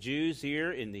to the Jews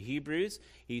here in the Hebrews,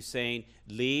 he's saying,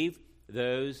 leave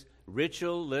those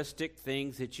ritualistic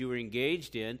things that you were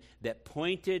engaged in that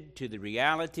pointed to the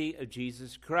reality of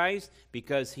Jesus Christ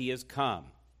because he has come.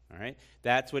 All right?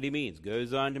 That's what he means.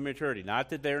 Goes on to maturity. Not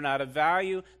that they're not of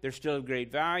value. They're still of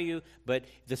great value. But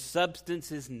the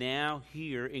substance is now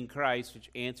here in Christ, which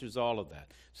answers all of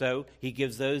that. So he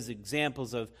gives those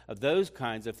examples of those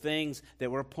kinds of things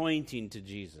that were pointing to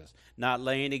Jesus. Not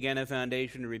laying again a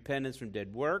foundation of repentance from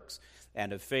dead works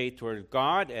and of faith toward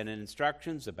God, and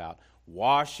instructions about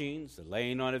washings, the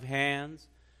laying on of hands,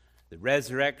 the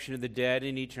resurrection of the dead,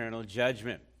 and eternal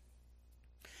judgment.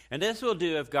 And this will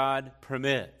do if God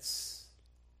permits.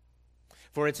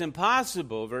 For it's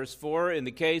impossible, verse 4, in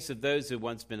the case of those who have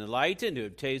once been enlightened, who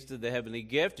have tasted the heavenly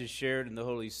gift, who shared in the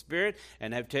Holy Spirit,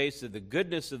 and have tasted the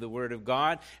goodness of the Word of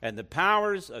God, and the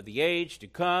powers of the age to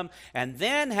come, and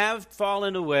then have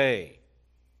fallen away,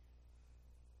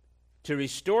 to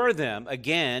restore them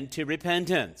again to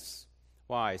repentance.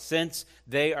 Why? Since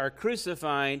they are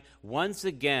crucifying once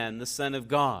again the Son of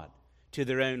God to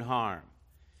their own harm,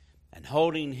 and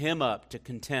holding him up to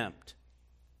contempt.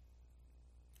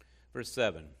 Verse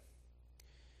 7.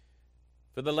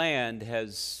 For the land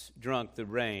has drunk the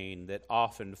rain that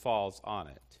often falls on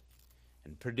it,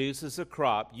 and produces a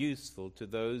crop useful to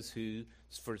those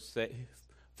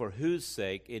for whose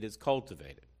sake it is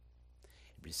cultivated.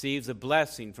 It receives a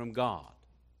blessing from God.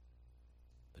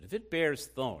 But if it bears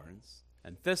thorns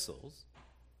and thistles,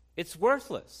 it's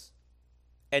worthless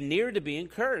and near to being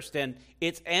cursed, and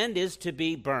its end is to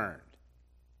be burned.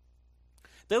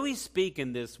 Though we speak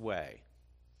in this way,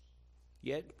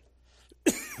 yet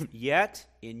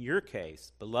in your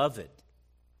case, beloved,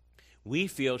 we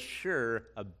feel sure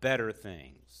of better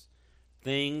things,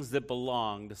 things that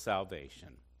belong to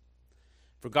salvation.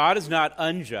 For God is not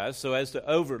unjust so as to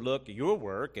overlook your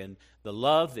work and the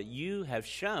love that you have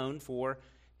shown for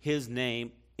his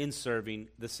name in serving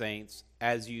the saints,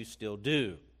 as you still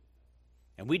do.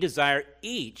 And we desire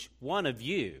each one of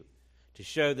you to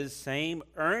show the same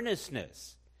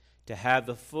earnestness, to have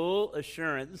the full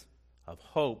assurance of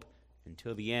hope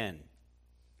until the end,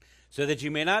 so that you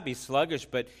may not be sluggish,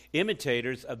 but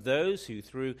imitators of those who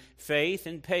through faith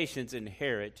and patience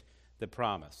inherit the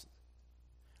promise.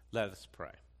 Let us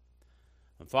pray.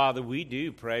 And Father, we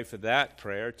do pray for that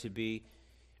prayer to be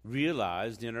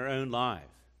realized in our own life,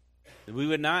 that we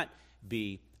would not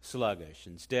be sluggish.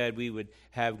 Instead, we would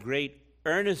have great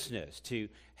earnestness to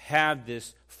have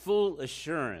this full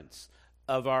assurance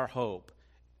of our hope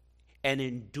and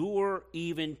endure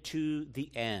even to the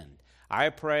end. I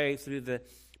pray through the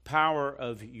power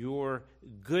of your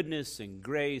goodness and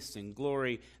grace and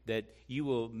glory that you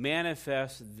will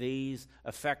manifest these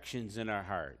affections in our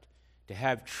heart, to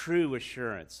have true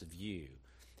assurance of you,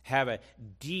 have a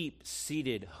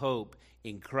deep-seated hope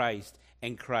in Christ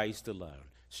and Christ alone.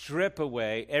 Strip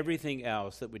away everything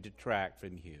else that would detract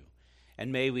from you.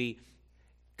 And may we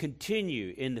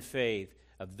continue in the faith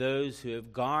of those who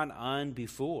have gone on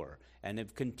before and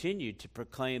have continued to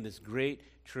proclaim this great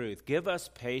truth. Give us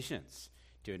patience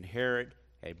to inherit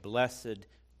a blessed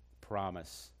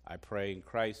promise. I pray in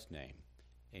Christ's name.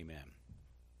 Amen.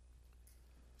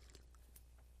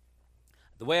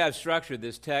 The way I've structured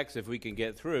this text, if we can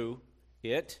get through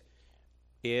it,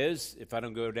 is, if I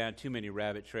don't go down too many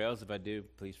rabbit trails, if I do,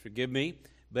 please forgive me,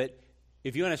 but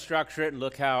if you want to structure it and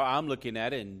look how I'm looking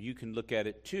at it, and you can look at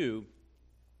it too,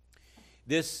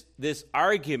 this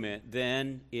argument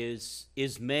then is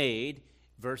made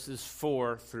verses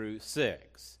 4 through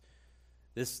 6.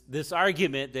 This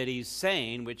argument that he's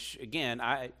saying, which, again,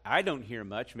 I don't hear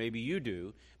much, maybe you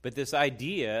do, but this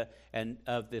idea and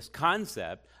of this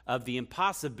concept of the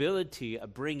impossibility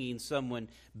of bringing someone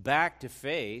back to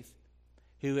faith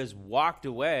who has walked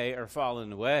away or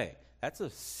fallen away. That's a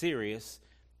serious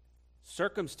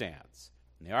circumstance.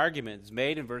 And the argument is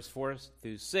made in verse 4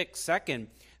 through 6. Second,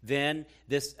 then,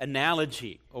 this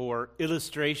analogy or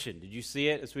illustration. Did you see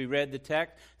it as we read the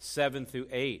text? 7 through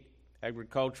 8.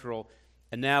 Agricultural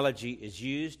analogy is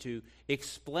used to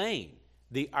explain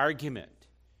the argument.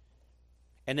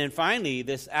 And then finally,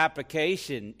 this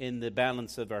application in the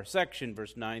balance of our section,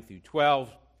 verse 9 through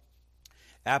 12.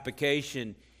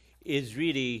 Application is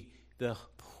really the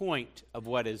point of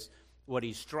what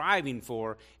he's striving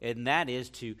for, and that is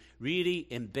to really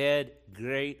embed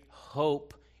great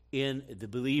hope in the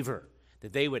believer,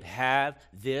 that they would have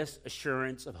this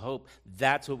assurance of hope.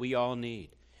 That's what we all need.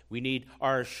 We need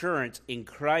our assurance in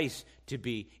Christ to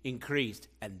be increased,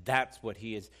 and that's what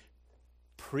he is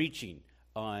preaching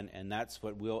on, and that's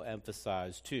what we'll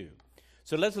emphasize too.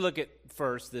 So let's look at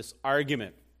first this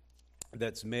argument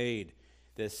that's made,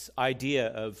 this idea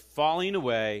of falling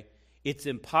away. It's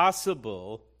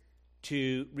impossible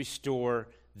to restore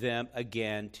them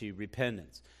again to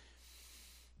repentance.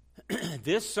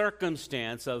 This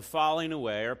circumstance of falling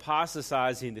away or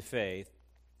apostatizing the faith,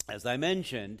 as I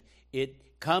mentioned,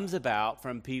 it comes about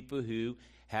from people who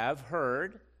have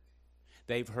heard,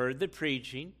 they've heard the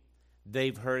preaching,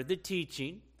 they've heard the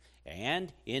teaching,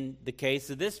 and in the case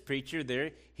of this preacher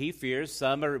there, he fears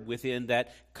some are within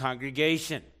that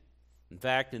congregation. In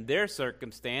fact, in their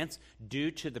circumstance,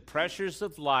 due to the pressures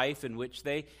of life in which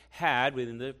they had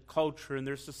within the culture and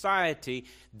their society,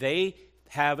 they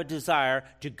have a desire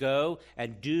to go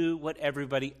and do what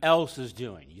everybody else is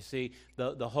doing. You see,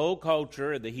 the whole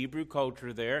culture, the Hebrew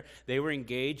culture there, they were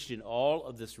engaged in all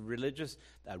of this religious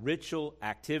ritual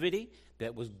activity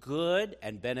that was good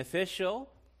and beneficial,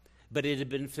 but it had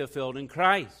been fulfilled in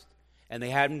Christ. And they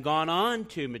hadn't gone on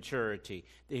to maturity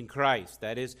in Christ.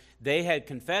 That is, they had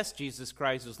confessed Jesus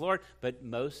Christ as Lord, but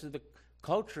most of the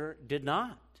culture did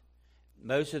not.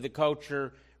 Most of the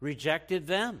culture rejected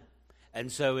them. And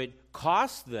so it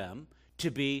cost them to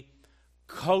be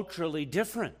culturally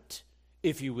different,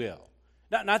 if you will.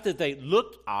 Not that they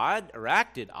looked odd or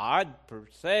acted odd per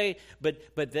se,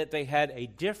 but that they had a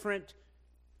different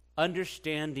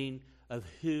understanding of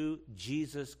who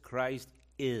Jesus Christ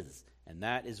is. And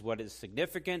that is what is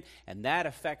significant, and that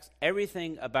affects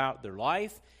everything about their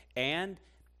life, and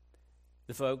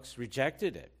the folks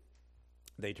rejected it.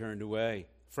 They turned away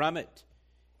from it.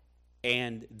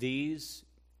 And these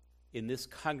in this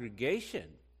congregation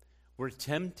were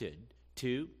tempted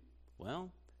to,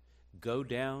 go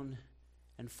down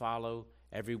and follow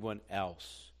everyone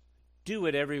else. Do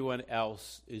what everyone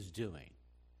else is doing.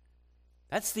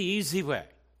 That's the easy way.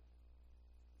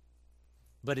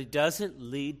 But it doesn't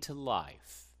lead to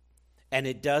life, and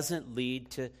it doesn't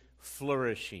lead to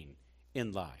flourishing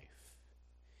in life.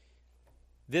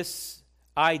 This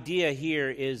idea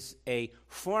here is a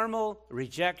formal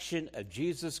rejection of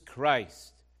Jesus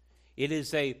Christ. It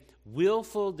is a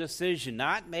willful decision,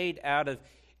 not made out of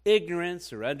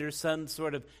ignorance or under some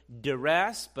sort of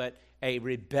duress, but a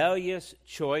rebellious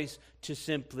choice to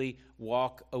simply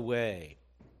walk away.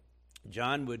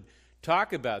 John would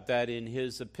talk about that in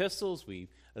his epistles. We've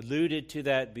alluded to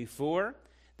that before,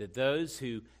 that those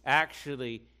who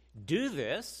actually do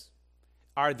this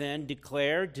are then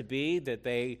declared to be that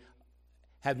they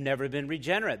have never been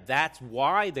regenerate. That's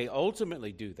why they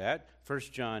ultimately do that. 1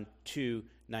 John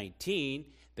 2:19,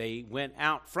 they went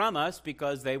out from us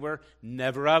because they were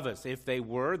never of us. If they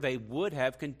were, they would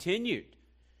have continued.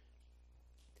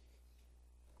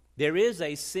 There is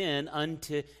a sin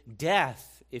unto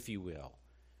death, if you will.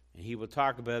 And he will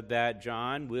talk about that,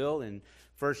 John will, in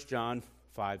 1 John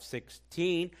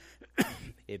 5:16.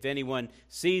 If anyone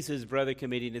sees his brother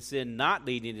committing a sin not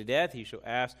leading to death, he shall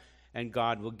ask, and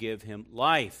God will give him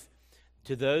life.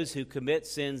 To those who commit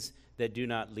sins that do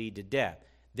not lead to death.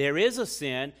 There is a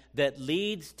sin that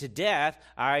leads to death.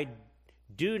 I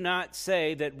do not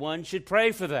say that one should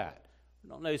pray for that. I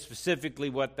don't know specifically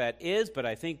what that is, but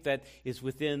I think that is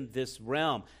within this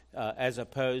realm as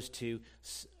opposed to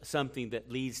something that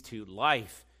leads to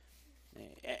life.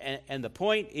 And the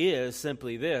point is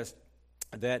simply this,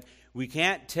 that we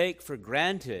can't take for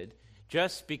granted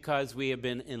just because we have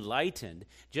been enlightened,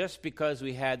 just because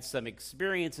we had some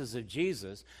experiences of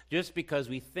Jesus, just because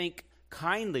we think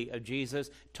kindly of Jesus,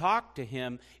 talk to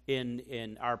him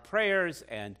in our prayers,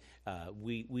 and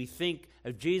we think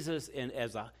of Jesus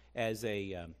as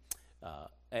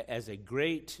a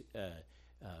great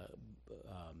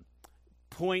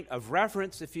point of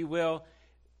reference, if you will,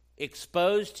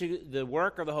 exposed to the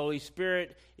work of the Holy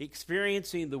Spirit,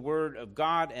 experiencing the Word of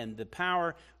God and the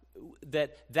power,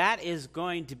 that is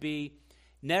going to be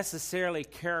necessarily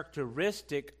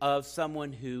characteristic of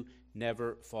someone who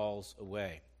never falls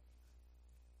away.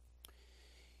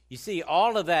 You see,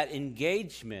 all of that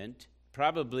engagement,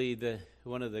 probably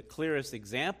one of the clearest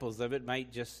examples of it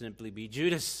might just simply be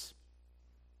Judas.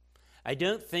 I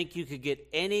don't think you could get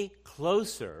any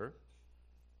closer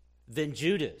than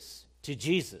Judas to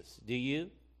Jesus, do you?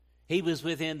 He was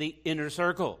within the inner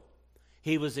circle.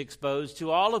 He was exposed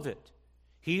to all of it.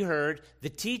 He heard the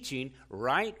teaching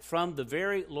right from the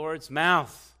very Lord's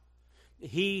mouth.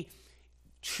 He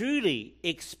truly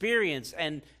experienced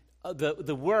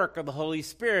the work of the Holy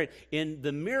Spirit in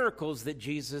the miracles that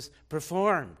Jesus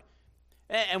performed.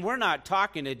 And we're not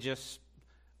talking to just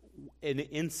an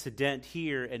incident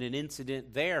here and an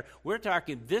incident there. We're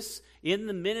talking this in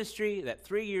the ministry, that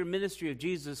 3-year ministry of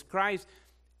Jesus Christ,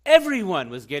 everyone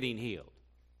was getting healed.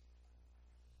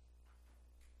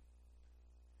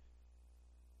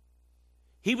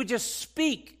 He would just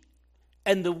speak,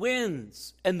 and the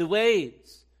winds and the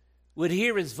waves would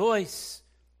hear his voice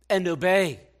and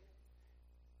obey.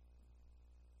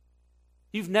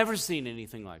 You've never seen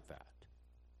anything like that.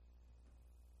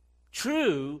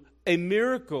 True, a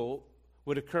miracle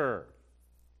would occur.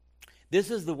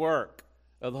 This is the work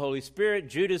of the Holy Spirit.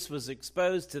 Judas was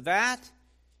exposed to that,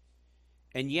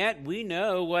 and yet we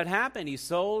know what happened. He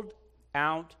sold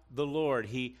out the Lord.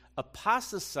 He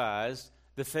apostatized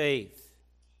the faith.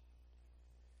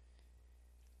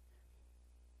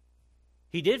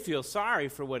 He did feel sorry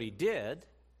for what he did,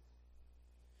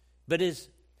 but his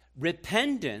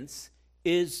repentance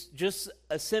is just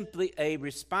simply a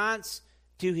response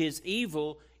to his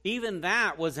evil. Even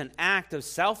that was an act of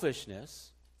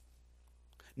selfishness,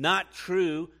 not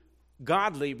true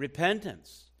godly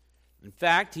repentance. In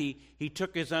fact, he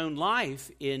took his own life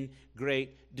in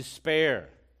great despair.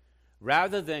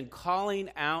 Rather than calling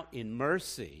out in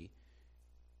mercy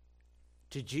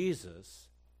to Jesus,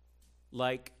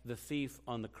 like the thief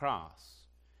on the cross,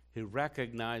 who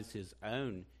recognized his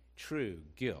own true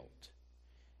guilt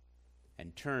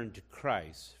and turned to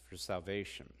Christ for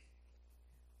salvation.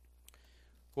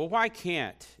 Well, why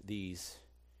can't these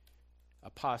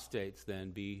apostates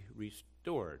then be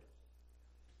restored?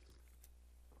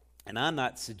 And I'm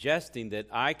not suggesting that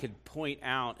I could point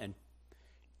out and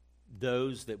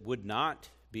those that would not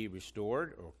be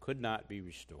restored or could not be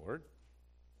restored.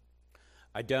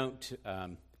 I don't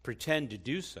pretend to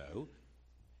do so.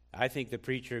 I think the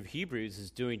preacher of Hebrews is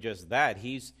doing just that.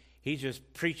 He's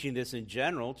just preaching this in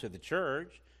general to the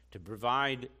church to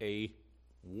provide a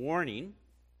warning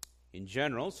in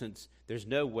general, since there's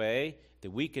no way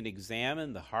that we can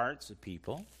examine the hearts of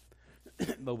people,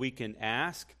 but we can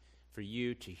ask for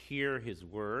you to hear his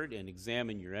word and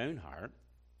examine your own heart.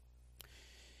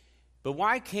 But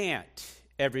why can't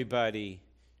everybody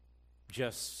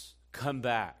just come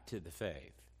back to the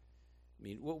faith? I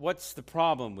mean, what's the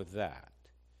problem with that?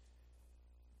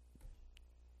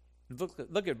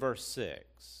 Look at verse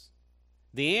 6.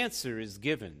 The answer is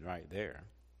given right there.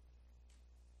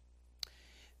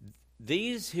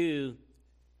 These who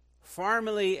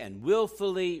formally and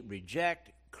willfully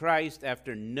reject Christ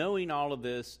after knowing all of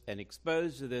this and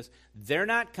exposed to this, they're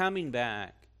not coming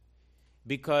back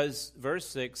because, verse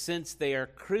 6, since they are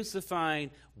crucifying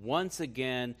once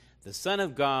again the Son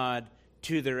of God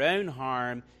to their own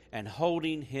harm and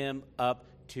holding him up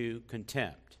to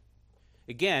contempt.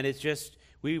 Again, it's just,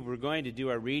 we were going to do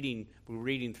our reading, we're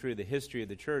reading through the history of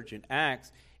the church in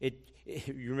Acts.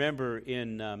 You remember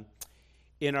in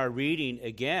our reading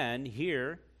again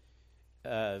here,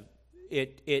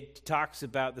 it talks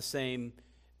about the same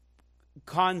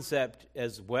concept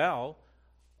as well,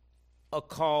 a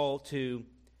call to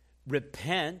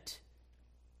repent.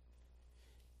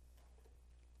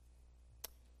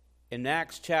 In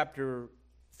Acts chapter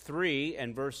 3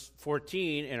 and verse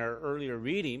 14 in our earlier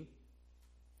reading,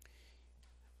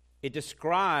 it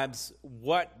describes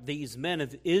what these men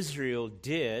of Israel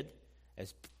did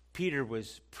as Peter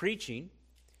was preaching.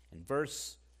 In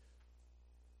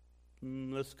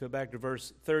let's go back to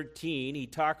verse 13. He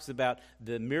talks about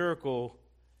the miracle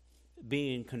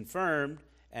being confirmed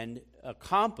and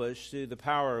accomplished through the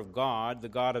power of God, the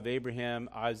God of Abraham,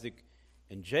 Isaac,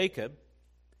 and Jacob,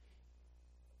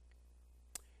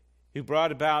 who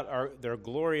brought about their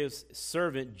glorious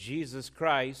servant, Jesus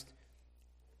Christ,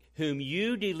 whom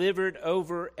you delivered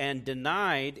over and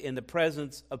denied in the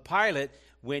presence of Pilate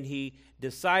when he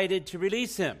decided to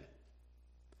release him.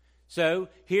 So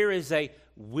here is a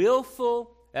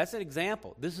willful, that's an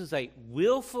example. This is a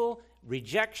willful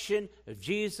rejection of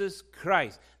Jesus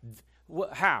Christ.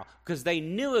 How? Because they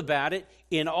knew about it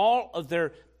in all of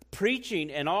their preaching,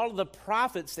 and all of the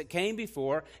prophets that came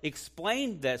before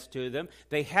explained this to them.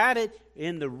 They had it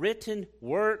in the written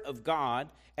word of God,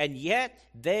 and yet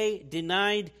they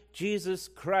denied Jesus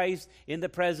Christ in the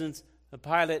presence of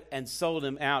Pilate and sold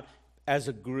him out as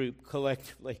a group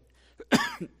collectively.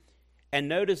 And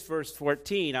notice verse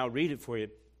 14, I'll read it for you.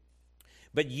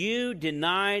 But you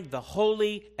denied the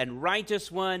holy and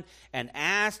righteous one and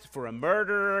asked for a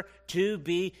murderer to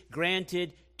be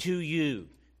granted to you.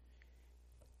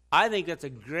 I think that's a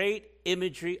great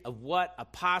imagery of what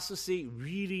apostasy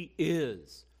really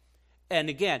is. And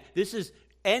again, this is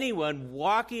anyone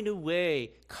walking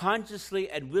away consciously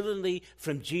and willingly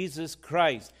from Jesus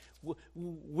Christ.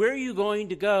 Where are you going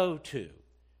to go to?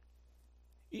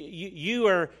 You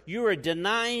are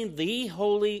denying the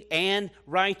holy and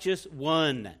righteous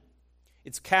one.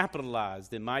 It's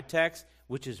capitalized in my text,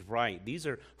 which is right. These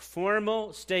are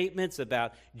formal statements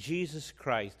about Jesus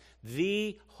Christ,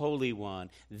 the Holy One,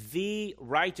 the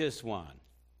righteous one.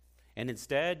 And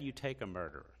instead, you take a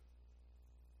murderer.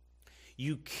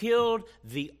 You killed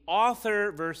the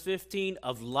author, verse 15,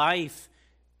 of life,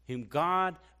 whom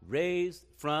God raised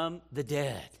from the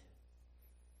dead.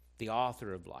 The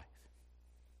author of life.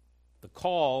 The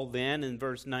call then in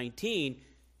verse 19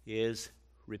 is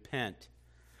repent.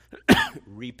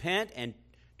 Repent and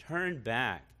turn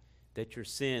back that your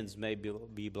sins may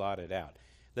be blotted out.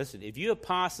 Listen, if you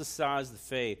apostatize the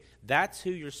faith, that's who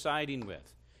you're siding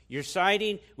with. You're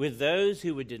siding with those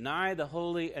who would deny the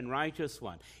holy and righteous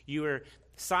one. You are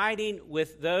siding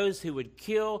with those who would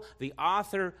kill the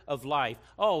author of life.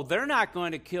 Oh, they're not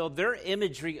going to kill their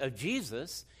imagery of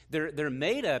Jesus. Their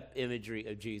made-up imagery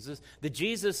of Jesus, the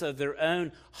Jesus of their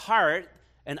own heart,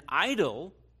 an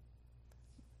idol.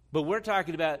 But we're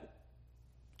talking about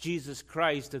Jesus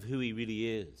Christ, of who he really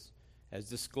is, as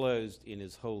disclosed in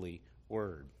his holy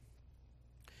word.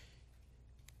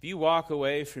 If you walk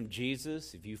away from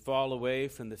Jesus, if you fall away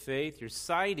from the faith, you're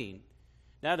siding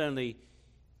not only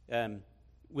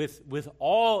with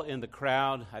all in the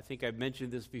crowd, I think I've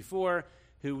mentioned this before,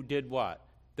 who did what?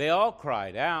 They all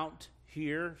cried out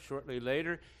here shortly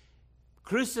later,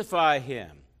 crucify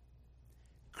him,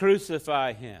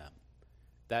 crucify him.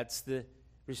 That's the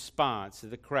response of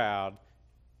the crowd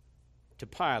to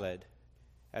Pilate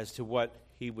as to what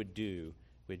he would do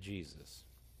with Jesus.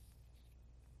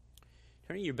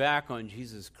 Turning your back on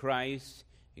Jesus Christ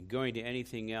and going to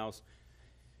anything else,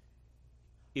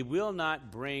 it will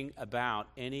not bring about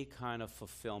any kind of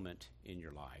fulfillment in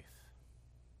your life.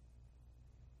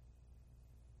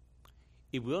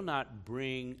 It will not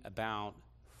bring about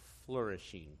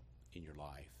flourishing in your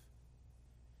life.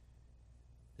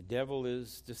 The devil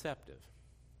is deceptive.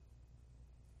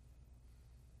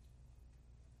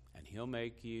 And he'll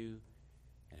make you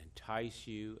and entice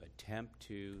you, attempt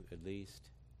to at least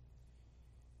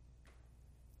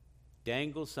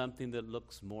dangle something that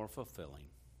looks more fulfilling,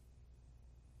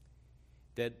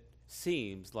 that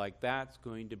seems like that's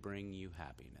going to bring you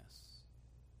happiness.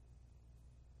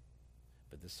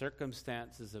 But the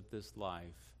circumstances of this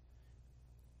life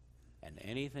and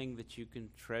anything that you can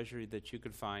treasure, that you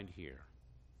can find here,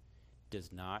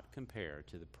 does not compare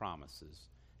to the promises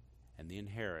and the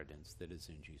inheritance that is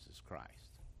in Jesus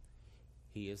Christ.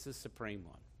 He is the supreme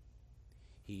one.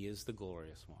 He is the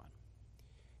glorious one.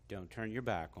 Don't turn your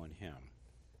back on him,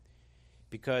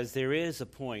 because there is a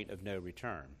point of no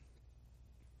return.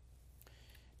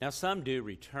 Now, some do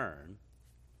return,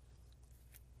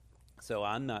 so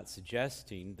I'm not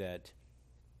suggesting that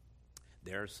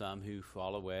there are some who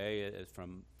fall away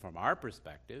from our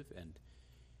perspective and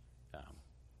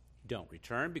don't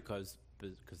return because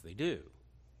they do.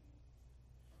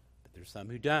 But there's some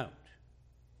who don't.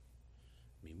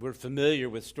 I mean, we're familiar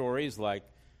with stories like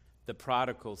the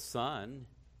prodigal son.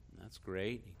 That's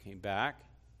great. He came back.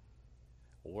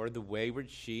 Or the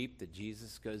wayward sheep that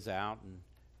Jesus goes out and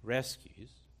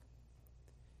rescues.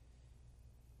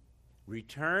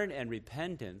 Return and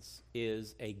repentance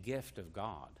is a gift of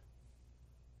God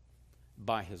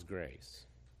by his grace.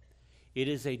 It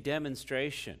is a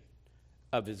demonstration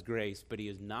of his grace, but he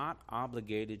is not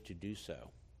obligated to do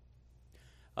so.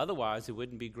 Otherwise, it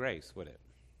wouldn't be grace, would it?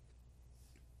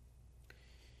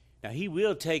 Now, he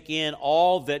will take in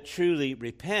all that truly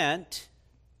repent,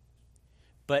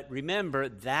 but remember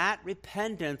that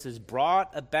repentance is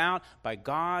brought about by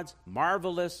God's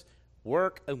marvelous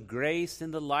work of grace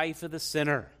in the life of the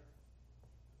sinner.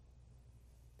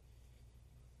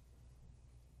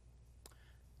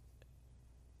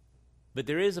 But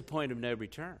there is a point of no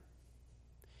return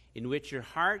in which your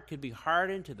heart could be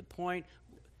hardened to the point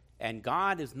and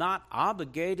God is not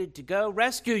obligated to go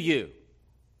rescue you.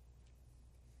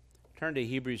 Turn to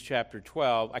Hebrews chapter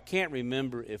 12. I can't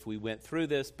remember if we went through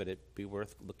this, but it'd be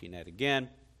worth looking at again.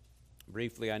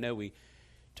 Briefly, I know we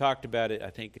talked about it,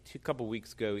 I think, a couple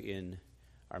weeks ago in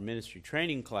our ministry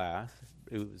training class.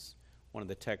 It was one of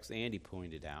the texts Andy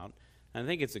pointed out. And I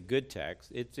think it's a good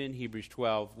text. It's in Hebrews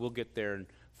 12. We'll get there in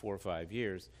 4 or 5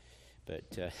 years. But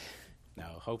no,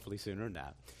 hopefully sooner than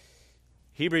that.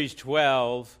 Hebrews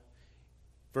 12,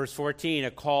 verse 14,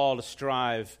 a call to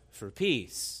strive for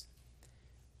peace.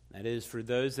 That is, for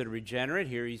those that are regenerate.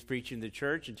 Here he's preaching to the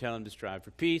church and telling them to strive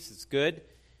for peace. It's good.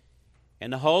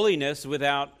 And the holiness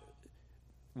without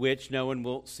which no one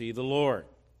will see the Lord.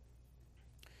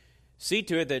 See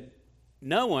to it that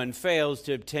no one fails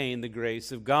to obtain the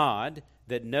grace of God,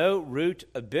 that no root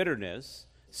of bitterness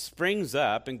springs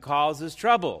up and causes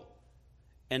trouble,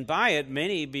 and by it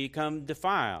many become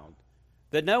defiled,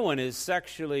 that no one is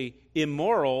sexually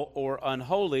immoral or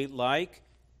unholy like,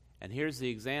 and here's the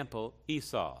example,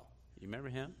 Esau. You remember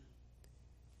him?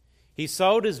 He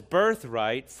sold his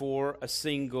birthright for a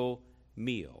single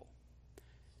meal.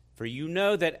 For you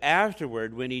know that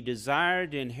afterward, when he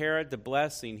desired to inherit the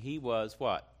blessing, he was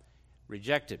what?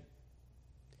 Rejected.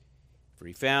 For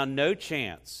he found no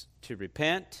chance to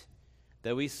repent,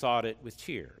 though he sought it with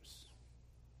tears.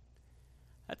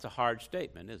 That's a hard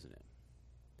statement, isn't it?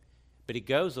 But it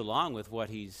goes along with what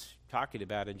he's talking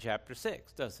about in chapter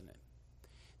 6, doesn't it?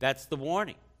 That's the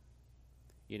warning.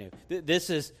 You know, this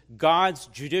is God's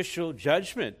judicial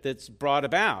judgment that's brought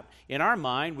about. In our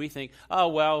mind, we think, oh,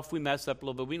 well, if we mess up a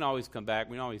little bit, we can always come back.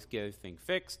 We can always get everything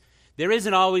fixed. There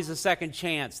isn't always a second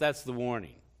chance. That's the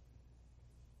warning.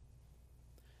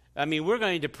 I mean, we're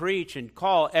going to preach and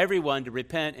call everyone to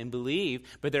repent and believe,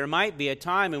 but there might be a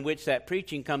time in which that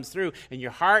preaching comes through and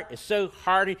your heart is so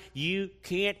hardened you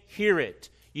can't hear it.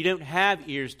 You don't have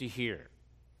ears to hear.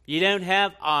 You don't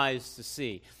have eyes to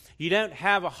see. You don't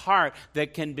have a heart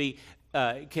that can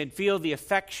feel the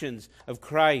affections of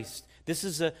Christ. This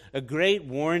is a great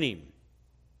warning.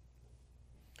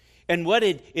 And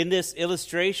in this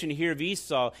illustration here of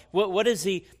Esau, what does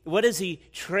he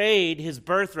trade his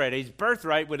birthright? His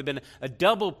birthright would have been a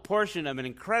double portion of an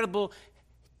incredible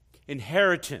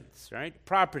inheritance, right?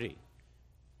 Property,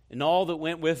 and all that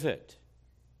went with it.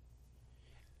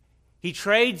 He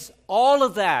trades all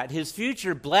of that, his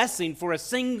future blessing, for a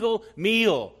single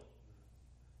meal.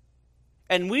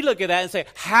 And we look at that and say,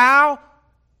 how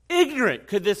ignorant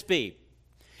could this be?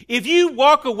 If you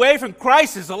walk away from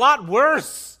Christ, it's a lot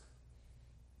worse.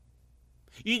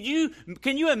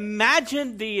 Can you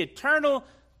imagine the eternal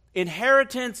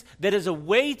inheritance that is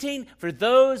awaiting for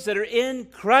those that are in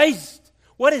Christ?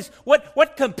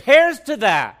 What compares to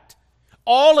that?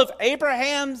 All of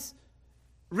Abraham's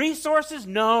resources?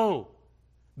 No.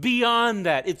 Beyond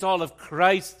that, it's all of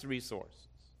Christ's resources.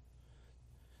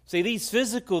 See, these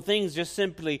physical things just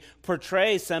simply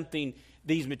portray something,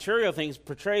 these material things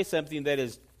portray something that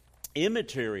is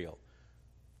immaterial.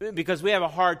 Because we have a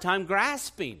hard time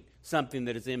grasping something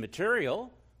that is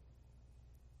immaterial.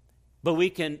 But we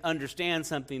can understand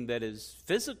something that is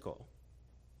physical.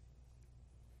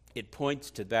 It points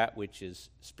to that which is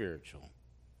spiritual.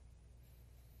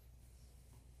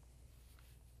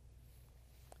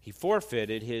 He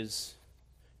forfeited his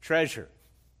treasure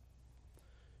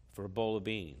for a bowl of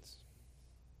beans.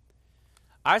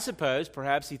 I suppose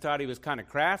perhaps he thought he was kind of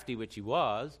crafty, which he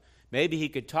was. Maybe he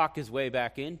could talk his way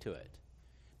back into it.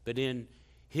 But in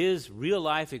his real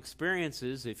life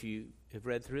experiences, if you have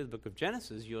read through the book of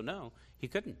Genesis, you'll know he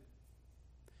couldn't.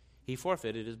 He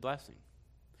forfeited his blessing.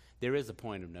 There is a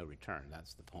point of no return.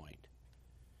 That's the point.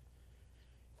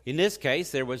 In this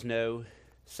case, there was no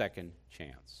second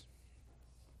chance.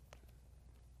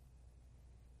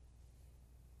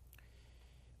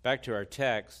 Back to our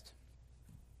text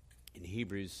in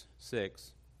Hebrews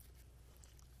 6.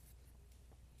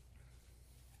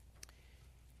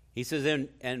 He says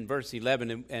in verse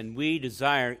 11, and we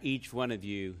desire each one of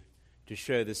you to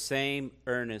show the same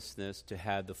earnestness to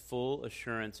have the full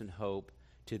assurance and hope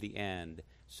to the end,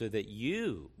 so that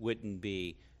you wouldn't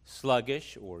be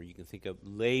sluggish, or you can think of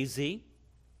lazy,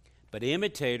 but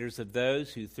imitators of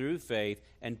those who through faith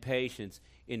and patience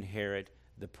inherit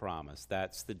the promise.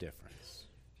 That's the difference.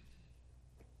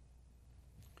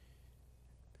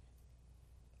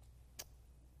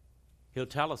 He'll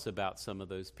tell us about some of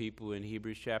those people in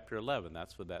Hebrews chapter 11.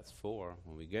 That's what that's for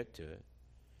when we get to it.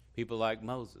 People like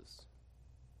Moses.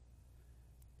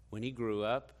 When he grew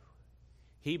up,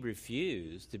 he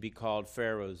refused to be called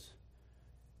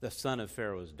the son of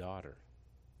Pharaoh's daughter,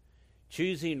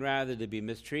 choosing rather to be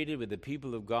mistreated with the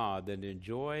people of God than to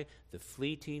enjoy the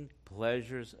fleeting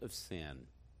pleasures of sin.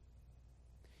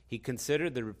 He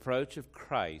considered the reproach of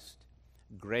Christ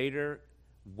greater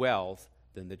wealth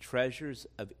than the treasures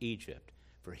of Egypt,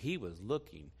 for he was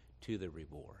looking to the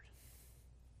reward.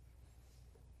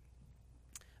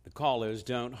 The call is,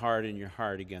 don't harden your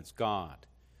heart against God.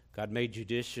 God may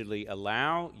judicially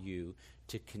allow you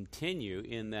to continue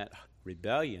in that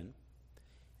rebellion,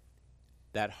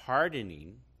 that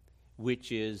hardening,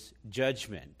 which is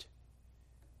judgment,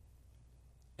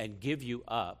 and give you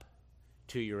up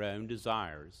to your own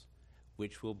desires,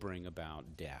 which will bring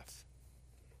about death.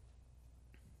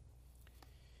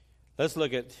 Let's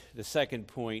look at the second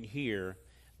point here,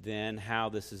 then, how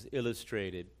this is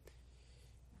illustrated.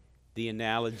 The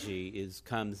analogy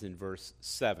comes in verse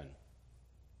 7.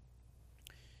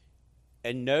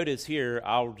 And notice here,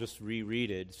 I'll just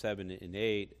reread it, 7 and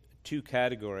 8, two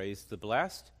categories, the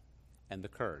blessed and the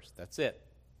cursed. That's it.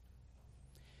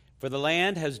 For the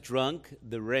land has drunk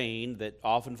the rain that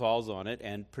often falls on it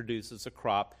and produces a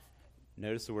crop,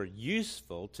 notice the word,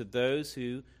 useful to those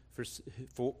who,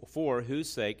 for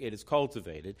whose sake it is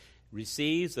cultivated,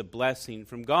 receives a blessing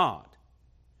from God.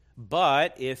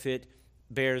 But if it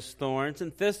bears thorns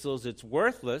and thistles, it's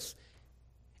worthless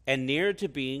and near to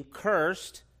being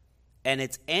cursed, and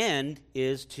its end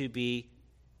is to be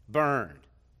burned.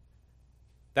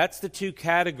 That's the two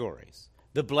categories,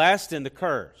 the blessed and the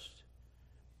cursed.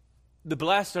 The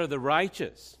blessed are the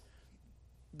righteous,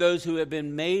 those who have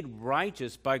been made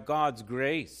righteous by God's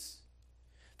grace.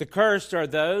 The cursed are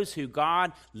those who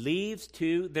God leaves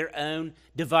to their own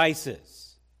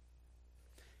devices.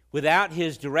 Without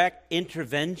his direct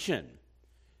intervention,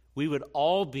 we would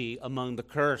all be among the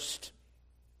cursed.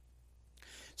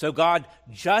 So God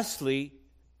justly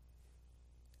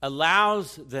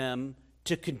allows them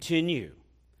to continue.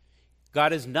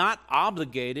 God is not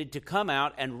obligated to come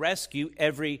out and rescue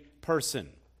every person,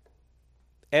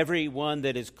 everyone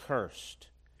that is cursed.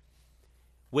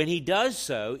 When he does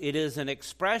so, it is an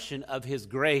expression of his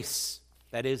grace,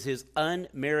 that is, his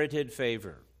unmerited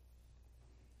favor.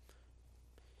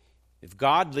 If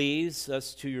God leaves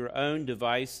us to your own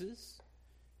devices,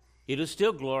 it'll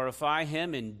still glorify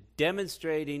him in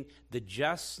demonstrating the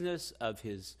justness of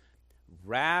his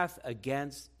wrath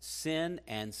against sin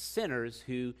and sinners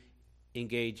who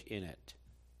engage in it.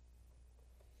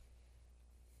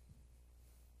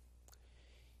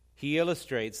 He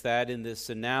illustrates that in this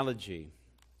analogy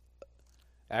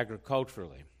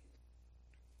agriculturally.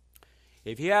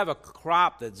 If you have a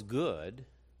crop that's good,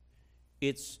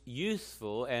 it's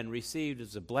useful and received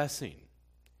as a blessing.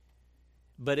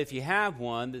 But if you have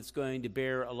one that's going to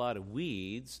bear a lot of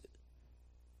weeds,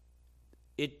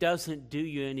 it doesn't do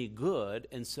you any good,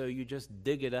 and so you just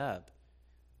dig it up,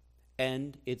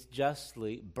 and it's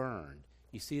justly burned.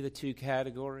 You see the two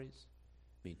categories?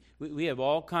 I mean, we have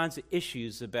all kinds of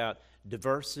issues about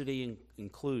diversity and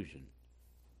inclusion.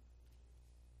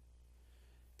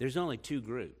 There's only two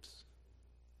groups,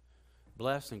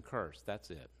 blessed and cursed, that's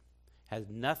it. Has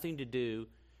nothing to do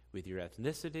with your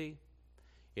ethnicity.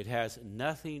 It has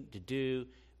nothing to do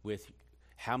with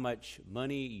how much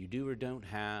money you do or don't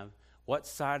have, what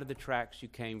side of the tracks you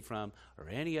came from, or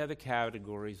any other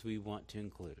categories we want to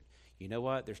include. You know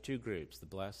what? There's two groups, the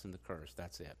blessed and the cursed.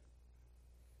 That's it.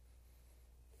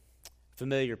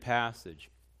 Familiar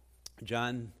passage,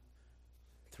 John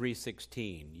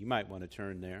 3:16. You might want to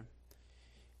turn there.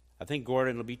 I think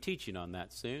Gordon will be teaching on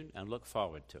that soon, and look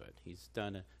forward to it. He's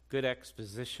done a good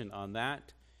exposition on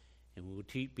that, and we'll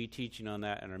be teaching on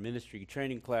that in our ministry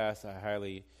training class. I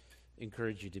highly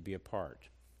encourage you to be a part.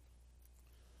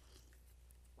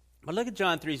 But look at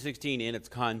John 3:16 in its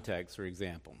context, for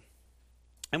example.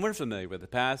 And we're familiar with the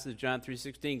passage, John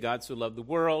 3:16, God so loved the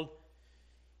world,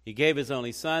 he gave his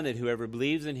only Son, that whoever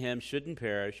believes in him shouldn't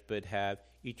perish, but have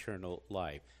eternal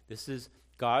life. This is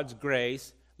God's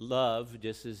grace, love,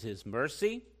 just as his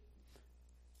mercy,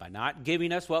 by not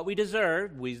giving us what we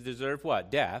deserve. We deserve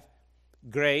what? Death.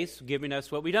 Grace, giving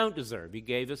us what we don't deserve. He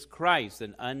gave us Christ,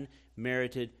 an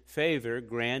unmerited favor,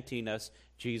 granting us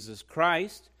Jesus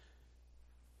Christ,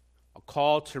 a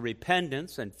call to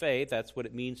repentance and faith. That's what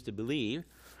it means to believe.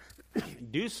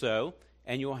 Do so,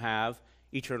 and you'll have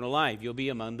eternal life. You'll be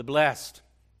among the blessed.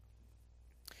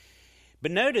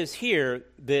 But notice here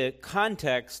the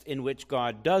context in which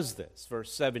God does this.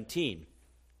 Verse 17.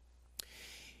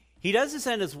 He doesn't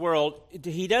send his world,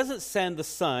 he doesn't send the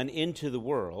Son into the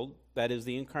world, that is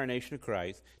the incarnation of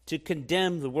Christ, to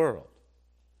condemn the world.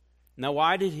 Now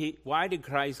why did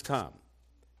Christ come?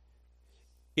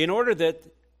 In order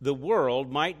that the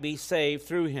world might be saved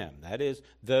through him. That is,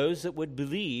 those that would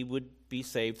believe would be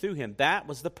saved through him. That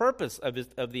was the purpose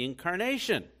of the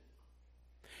incarnation.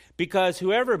 Because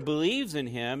whoever believes in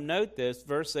him, note this,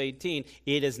 verse 18,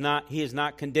 he is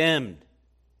not condemned.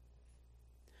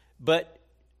 But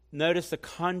notice the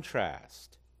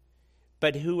contrast.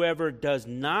 But whoever does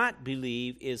not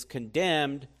believe is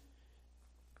condemned,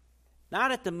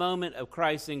 not at the moment of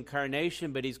Christ's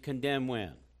incarnation, but he's condemned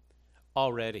when?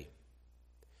 Already.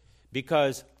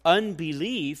 Because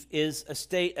unbelief is a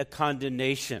state of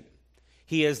condemnation.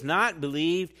 He has not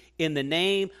believed in the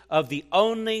name of the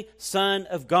only Son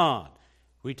of God.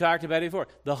 We talked about it before.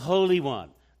 The Holy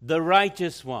One, the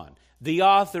Righteous One, the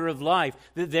Author of life.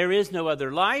 There is no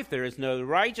other life, there is no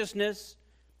righteousness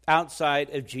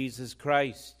outside of Jesus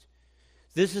Christ.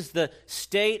 This is the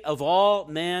state of all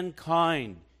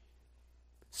mankind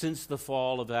since the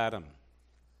fall of Adam.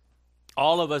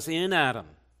 All of us in Adam.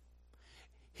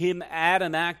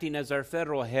 Adam acting as our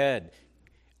federal head.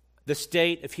 The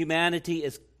state of humanity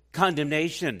is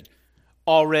condemnation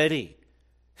already.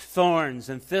 Thorns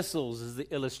and thistles is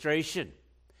the illustration.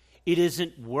 It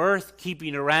isn't worth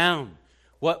keeping around.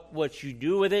 What you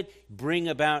do with it bring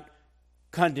about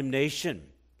condemnation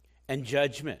and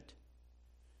judgment.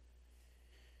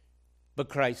 But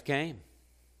Christ came.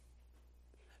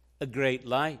 A great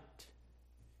light,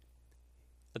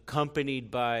 accompanied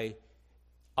by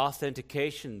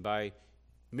authentication, by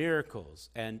miracles,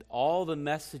 and all the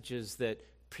messages that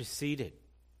preceded.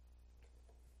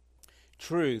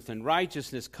 Truth and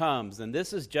righteousness comes, and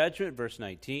this is judgment, verse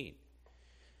 19,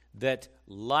 that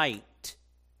light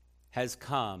has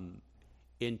come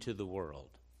into the world.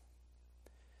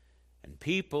 And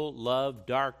people love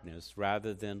darkness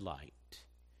rather than light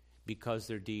because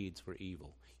their deeds were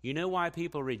evil. You know why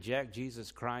people reject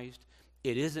Jesus Christ?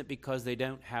 It isn't because they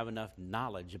don't have enough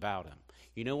knowledge about him.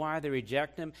 You know why they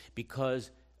reject him? Because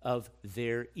of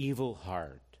their evil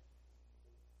heart.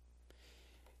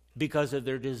 Because of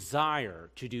their desire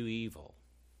to do evil.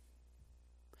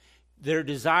 Their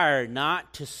desire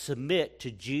not to submit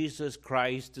to Jesus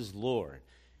Christ as Lord.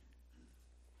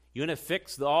 You want to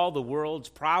fix all the world's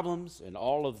problems and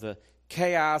all of the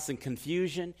chaos and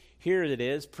confusion? Here it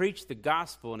is. Preach the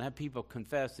gospel and have people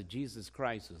confess that Jesus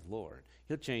Christ is Lord.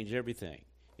 He'll change everything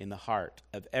in the heart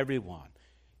of everyone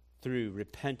through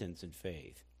repentance and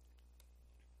faith.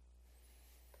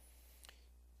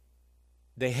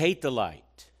 They hate the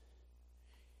light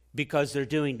because they're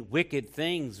doing wicked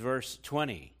things, verse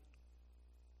 20.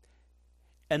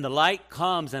 And the light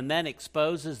comes and then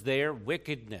exposes their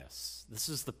wickedness. This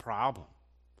is the problem.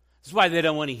 This is why they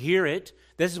don't want to hear it.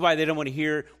 This is why they don't want to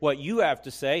hear what you have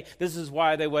to say. This is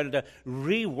why they wanted to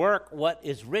rework what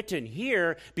is written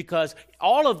here, because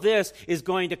all of this is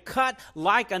going to cut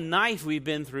like a knife. We've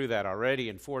been through that already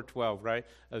in 4:12, right,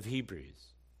 of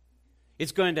Hebrews.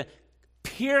 It's going to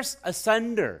pierce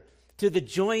asunder to the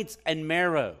joints and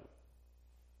marrow.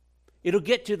 It'll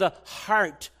get to the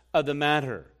heart of the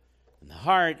matter. And the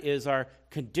heart is our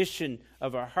condition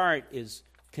of our heart is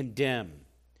condemned.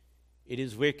 It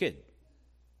is wicked.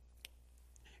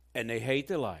 And they hate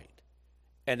the light.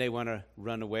 And they want to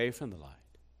run away from the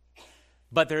light.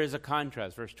 But there is a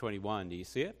contrast. Verse 21, do you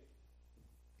see it?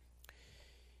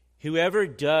 Whoever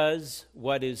does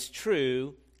what is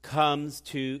true comes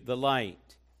to the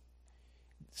light,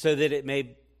 so that it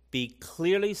may be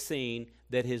clearly seen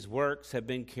that his works have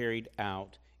been carried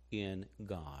out in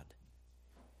God.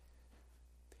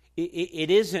 It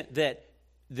isn't that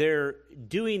they're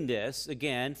doing this,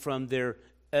 again, from their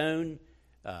own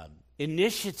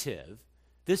initiative.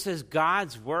 This is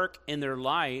God's work in their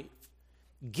life,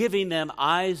 giving them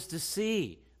eyes to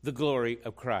see the glory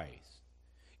of Christ,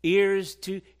 ears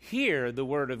to hear the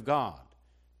word of God.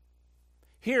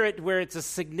 Hear it where it's a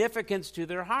significance to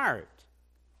their heart,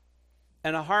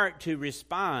 and a heart to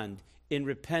respond in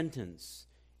repentance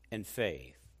and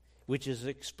faith, which is an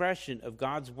expression of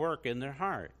God's work in their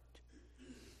heart.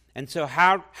 And so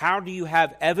how do you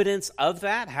have evidence of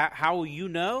that? How will you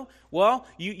know? Well,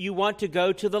 you want to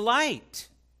go to the light.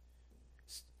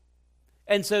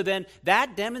 And so then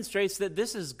that demonstrates that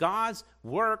this is God's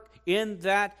work in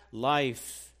that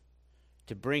life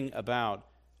to bring about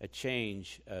a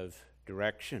change of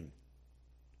direction.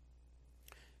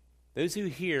 Those who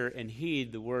hear and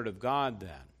heed the word of God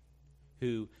then,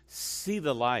 who see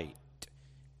the light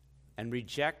and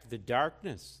reject the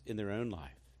darkness in their own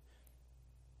life,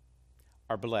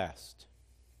 are blessed.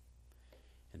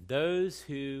 And those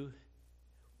who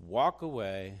walk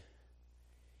away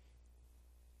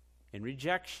in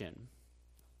rejection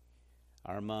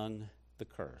are among the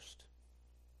cursed.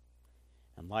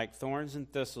 And like thorns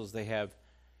and thistles, they have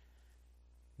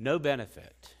no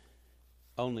benefit,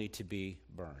 only to be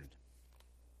burned.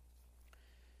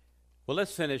 Well,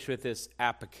 let's finish with this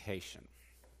application.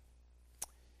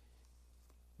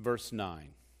 verse 9.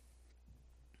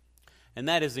 And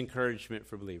that is encouragement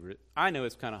for believers. I know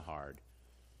it's kind of hard.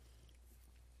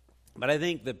 But I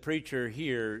think the preacher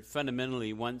here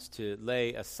fundamentally wants to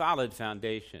lay a solid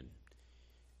foundation.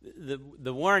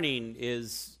 The warning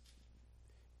is,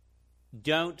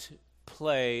 don't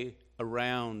play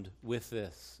around with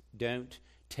this. Don't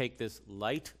take this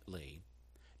lightly.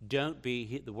 Don't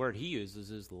be, the word he uses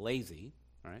is lazy,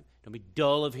 right? Don't be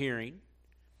dull of hearing.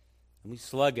 Don't be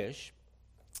sluggish,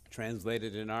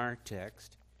 translated in our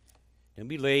text. Don't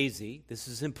be lazy. This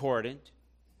is important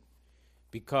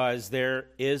because there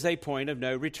is a point of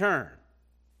no return.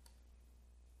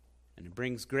 And it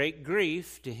brings great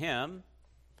grief to him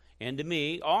and to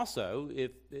me also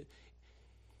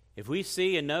if we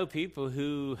see and know people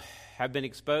who have been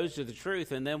exposed to the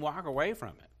truth and then walk away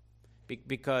from it.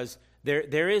 Because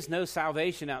there is no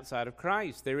salvation outside of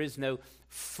Christ. There is no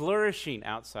flourishing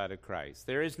outside of Christ.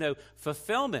 There is no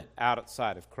fulfillment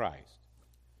outside of Christ.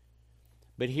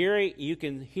 But here you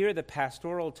can hear the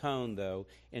pastoral tone, though,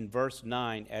 in verse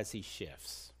 9 as he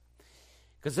shifts.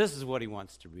 Because this is what he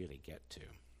wants to really get to.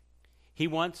 He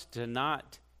wants to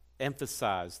not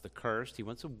emphasize the cursed. He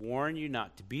wants to warn you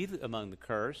not to be among the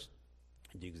cursed,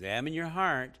 and to examine your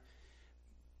heart.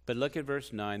 But look at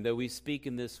verse 9. Though we speak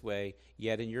in this way,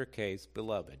 yet in your case,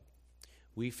 beloved,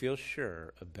 we feel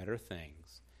sure of better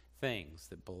things, things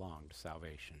that belong to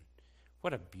salvation.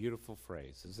 What a beautiful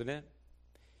phrase, isn't it?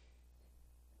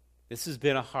 This has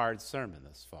been a hard sermon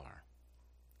thus far.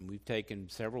 And we've taken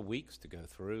several weeks to go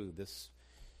through this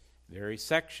very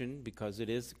section because it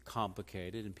is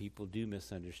complicated and people do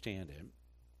misunderstand it.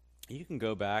 You can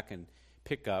go back and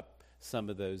pick up some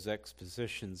of those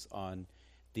expositions on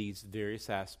these various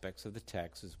aspects of the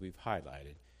text as we've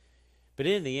highlighted. But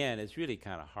in the end, it's really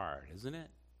kind of hard, isn't it?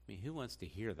 I mean, who wants to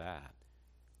hear that?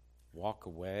 Walk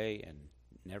away and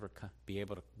never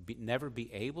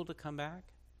be able to come back?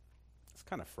 It's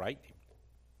kind of frightening.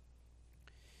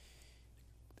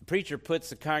 The preacher puts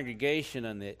the congregation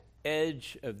on the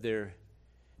edge of their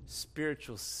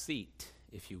spiritual seat,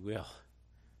 if you will,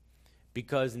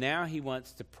 because now he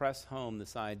wants to press home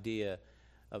this idea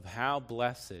of how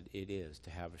blessed it is to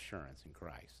have assurance in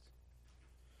Christ,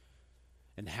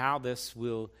 and how this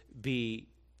will be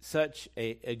such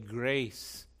a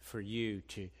grace for you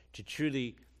to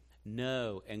truly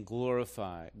know and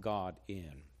glorify God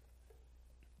in.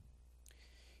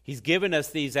 He's given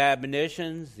us these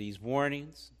admonitions, these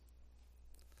warnings,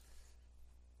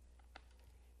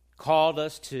 called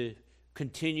us to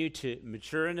continue to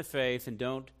mature in the faith and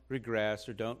don't regress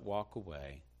or don't walk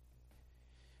away.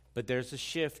 But there's a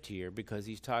shift here because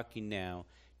he's talking now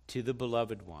to the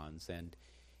beloved ones,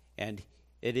 and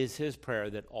it is his prayer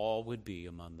that all would be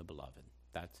among the beloved.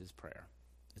 That's his prayer.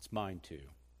 It's mine too.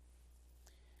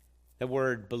 The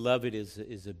word beloved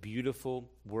is a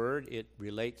beautiful word. It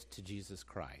relates to Jesus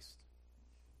Christ.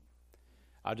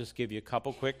 I'll just give you a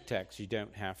couple quick texts. You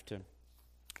don't have to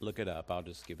look it up. I'll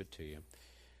just give it to you.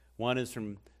 One is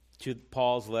from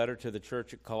Paul's letter to the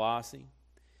church at Colossae.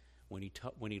 When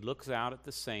he looks out at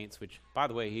the saints, which, by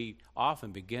the way, he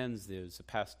often begins those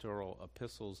pastoral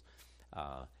epistles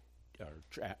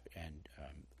and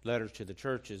letters to the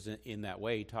churches in that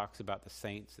way. He talks about the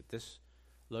saints at this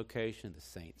location, the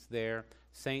saints there.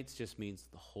 Saints just means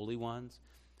the holy ones.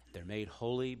 They're made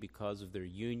holy because of their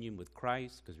union with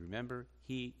Christ, because remember,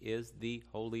 he is the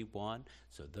Holy One.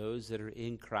 So those that are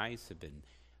in Christ have been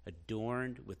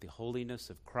adorned with the holiness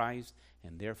of Christ,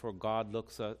 and therefore God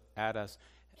looks at us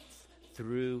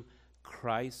through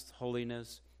Christ's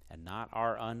holiness and not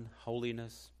our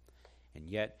unholiness. And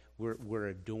yet we're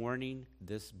adorning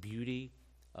this beauty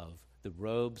of the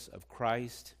robes of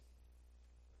Christ.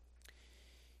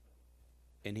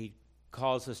 And he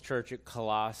calls us, church at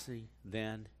Colossae,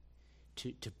 then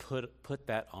to put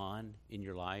that on in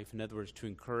your life. In other words, to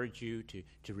encourage you,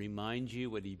 to remind you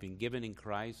what you've been given in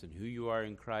Christ and who you are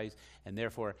in Christ, and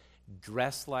therefore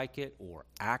dress like it or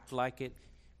act like it.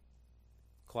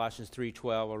 Colossians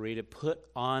 3:12, I'll read it. Put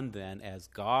on then as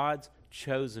God's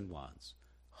chosen ones,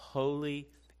 holy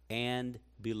and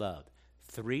beloved.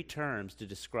 3 terms to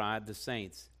describe the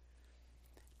saints.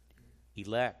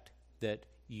 Elect, that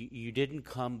you didn't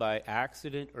come by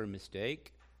accident or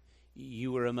mistake.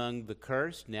 You were among the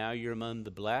cursed, now you're among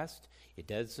the blessed. It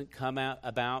doesn't come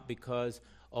about because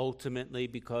ultimately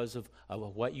because of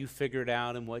what you figured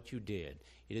out and what you did.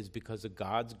 It is because of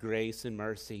God's grace and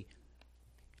mercy.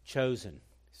 Chosen.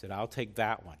 He said, I'll take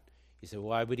that one. He said,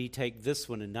 why would he take this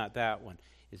one and not that one?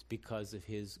 It's because of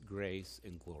his grace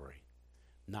and glory.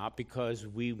 Not because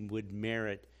we would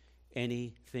merit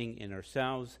anything in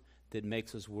ourselves that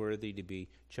makes us worthy to be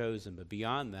chosen. But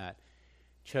beyond that,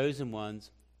 chosen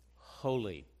ones,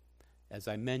 holy. As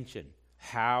I mentioned,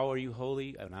 how are you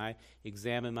holy? And I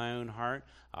examine my own heart.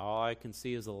 All I can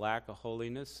see is a lack of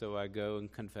holiness, so I go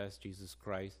and confess Jesus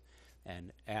Christ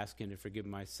and ask him to forgive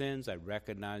my sins. I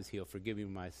recognize he'll forgive me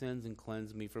my sins and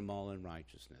cleanse me from all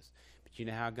unrighteousness. But you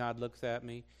know how God looks at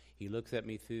me? He looks at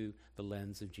me through the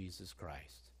lens of Jesus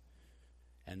Christ.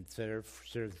 And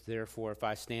therefore, if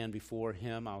I stand before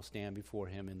him, I'll stand before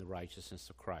him in the righteousness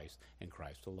of Christ and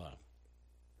Christ alone.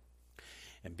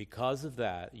 And because of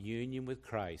that, union with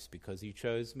Christ, because he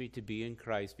chose me to be in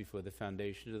Christ before the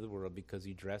foundation of the world, because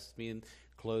he dressed me and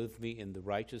clothed me in the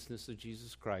righteousness of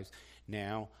Jesus Christ,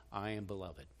 now I am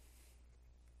beloved.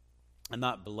 I'm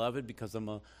not beloved because I'm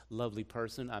a lovely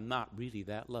person. I'm not really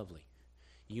that lovely.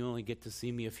 You only get to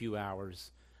see me a few hours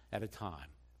at a time.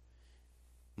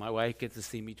 My wife gets to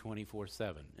see me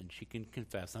 24/7, and she can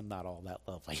confess I'm not all that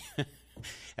lovely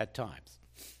at times.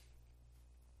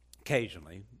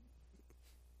 Occasionally,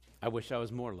 I wish I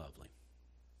was more lovely.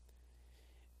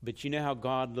 But you know how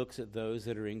God looks at those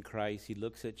that are in Christ? He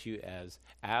looks at you as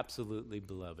absolutely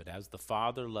beloved, as the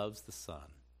Father loves the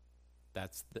Son.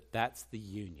 That's the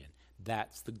union.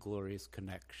 That's the glorious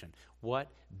connection. What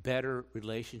better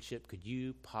relationship could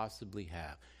you possibly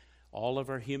have? All of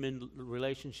our human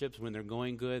relationships, when they're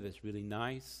going good, that's really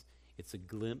nice. It's a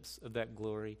glimpse of that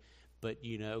glory. But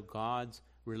you know, God's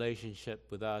relationship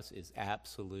with us is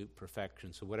absolute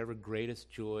perfection. So whatever greatest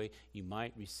joy you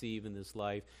might receive in this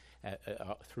life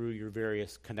through your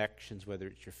various connections, whether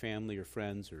it's your family or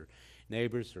friends or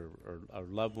neighbors or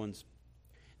loved ones,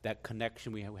 that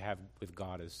connection we have with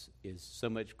God is so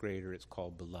much greater. It's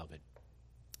called beloved.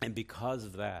 And because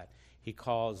of that, he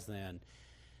calls then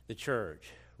the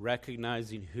church,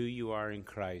 recognizing who you are in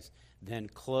Christ, then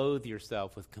clothe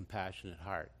yourself with compassionate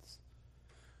hearts.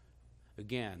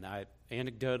 Again,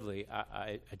 anecdotally,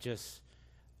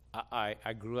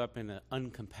 I grew up in an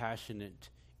uncompassionate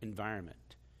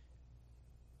environment.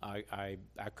 I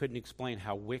couldn't explain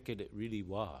how wicked it really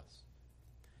was.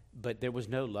 But there was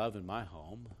no love in my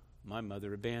home. My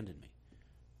mother abandoned me.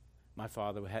 My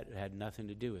father had nothing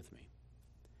to do with me.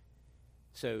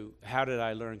 So how did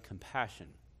I learn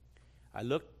compassion? I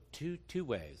looked two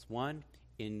ways. One,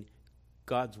 in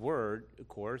God's word, of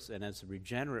course, and as a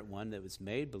regenerate one that was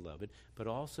made beloved, but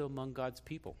also among God's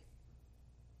people.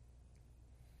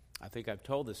 I think I've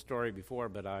told this story before,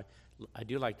 but I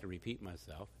do like to repeat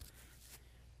myself.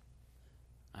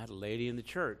 I had a lady in the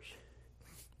church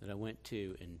that I went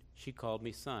to, and she called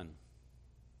me son.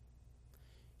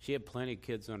 She had plenty of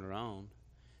kids on her own,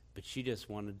 but she just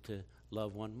wanted to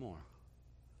love one more.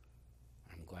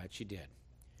 I'm glad she did.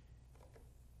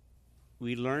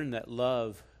 We learn that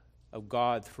love of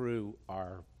God through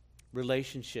our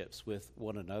relationships with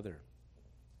one another.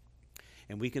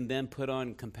 And we can then put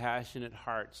on compassionate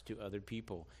hearts to other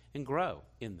people and grow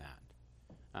in that.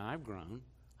 Now, I've grown.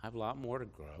 I have a lot more to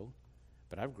grow,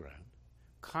 but I've grown.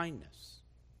 Kindness.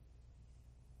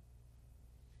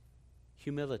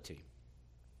 Humility.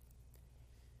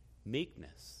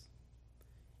 Meekness.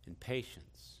 And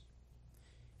patience.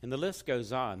 And the list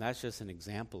goes on. That's just an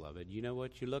example of it. You know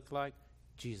what you look like?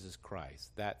 Jesus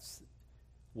Christ. That's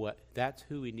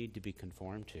who we need to be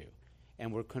conformed to.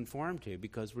 And we're conformed to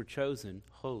because we're chosen,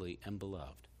 holy, and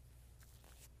beloved.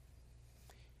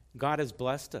 God has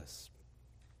blessed us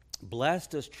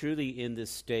truly in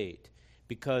this state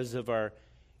because of our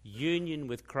union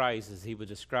with Christ, as he would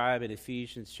describe in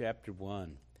Ephesians chapter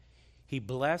 1. He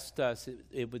blessed us,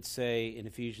 it would say in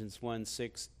Ephesians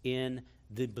 1:6, in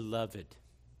the beloved.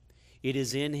 It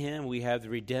is in him we have the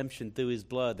redemption through his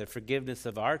blood, the forgiveness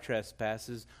of our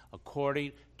trespasses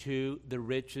according to the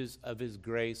riches of his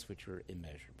grace, which are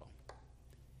immeasurable.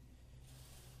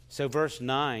 So verse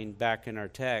 9, back in our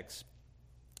text,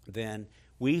 then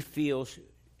we feel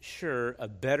sure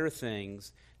of better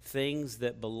things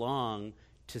that belong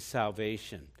to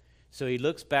salvation. So he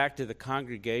looks back to the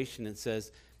congregation and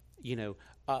says,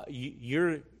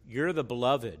 you're the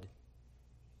beloved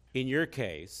in your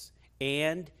case,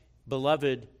 and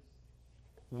beloved,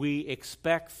 we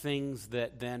expect things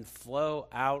that then flow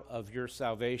out of your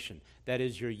salvation. That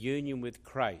is your union with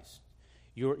Christ,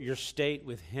 your state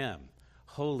with him,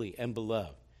 holy and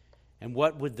beloved. And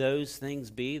what would those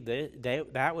things be?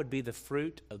 That would be the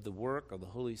fruit of the work of the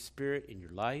Holy Spirit in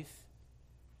your life.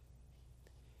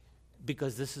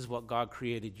 Because this is what God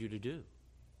created you to do.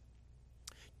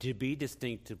 To be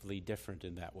distinctively different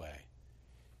in that way.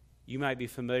 You might be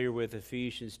familiar with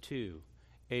Ephesians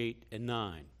 2:8 and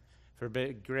 9. For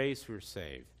by grace we're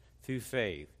saved through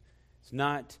faith. It's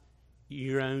not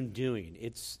your own doing.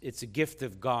 It's a gift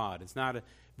of God. It's not a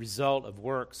result of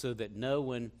work so that no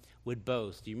one would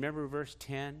boast. Do you remember verse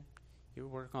 10? You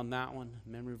ever work on that one,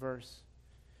 memory verse?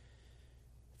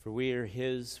 For we are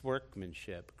his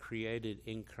workmanship, created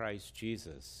in Christ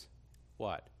Jesus.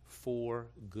 What? For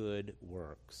good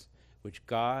works, which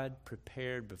God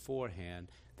prepared beforehand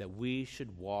that we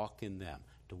should walk in them.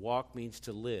 To walk means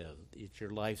to live. It's your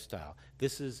lifestyle.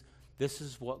 This is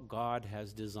what God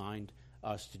has designed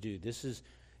us to do. This is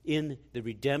in the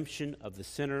redemption of the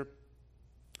sinner,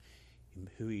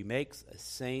 who he makes a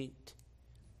saint,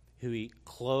 who he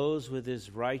clothes with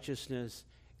his righteousness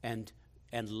and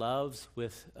loves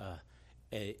with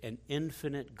an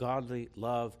infinite godly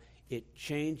love. It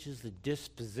changes the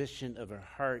disposition of our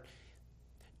heart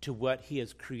to what he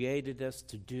has created us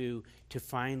to do, to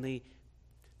finally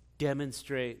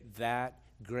demonstrate that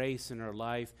grace in our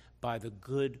life by the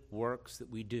good works that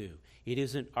we do. It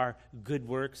isn't our good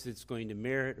works that's going to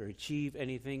merit or achieve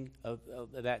anything of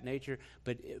that nature,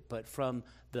 but from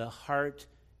the heart,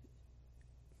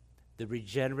 the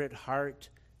regenerate heart,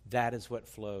 that is what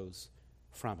flows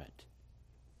from it.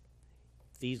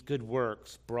 These good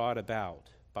works brought about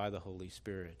by the Holy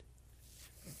Spirit.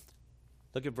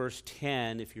 Look at verse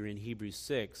 10 if you're in Hebrews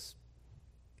 6.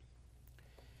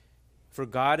 For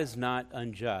God is not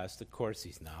unjust, of course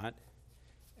he's not,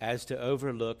 as to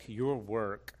overlook your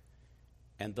work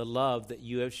and the love that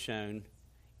you have shown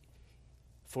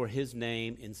for his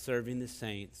name in serving the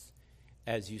saints,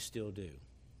 as you still do.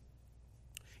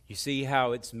 You see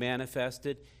how it's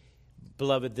manifested?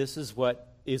 Beloved, this is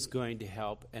what is going to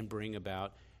help and bring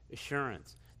about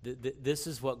assurance. This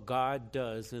is what God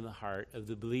does in the heart of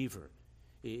the believer.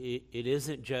 It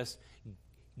isn't just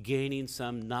gaining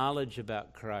some knowledge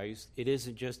about Christ. It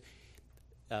isn't just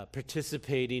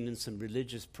participating in some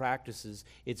religious practices.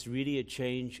 It's really a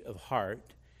change of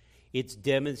heart. It's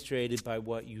demonstrated by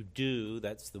what you do,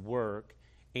 that's the work,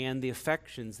 and the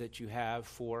affections that you have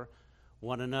for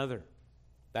one another.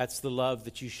 That's the love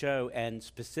that you show. And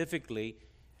specifically,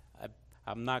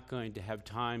 I'm not going to have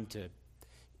time to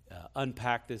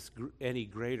unpack this any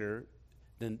greater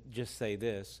than just say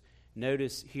this.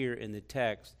 Notice here in the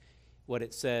text what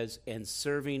it says, and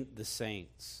serving the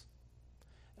saints.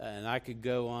 And I could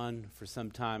go on for some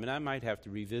time, and I might have to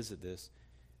revisit this,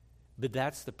 but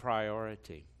that's the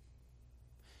priority.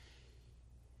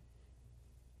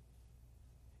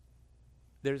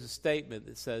 There's a statement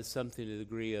that says something to the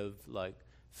degree of like,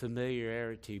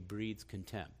 familiarity breeds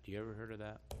contempt. You ever heard of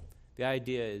that? The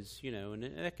idea is,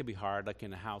 and that can be hard, like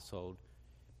in a household.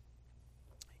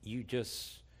 You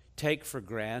just take for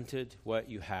granted what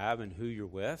you have and who you're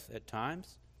with at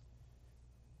times.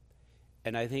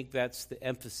 And I think that's the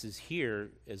emphasis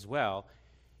here as well.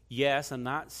 Yes, I'm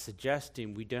not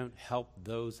suggesting we don't help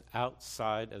those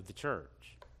outside of the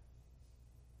church.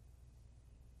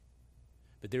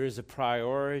 But there is a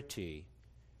priority.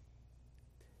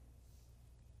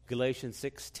 Galatians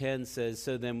 6:10 says,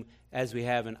 so then as we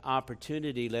have an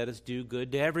opportunity, let us do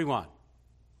good to everyone.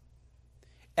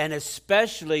 And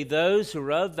especially those who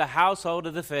are of the household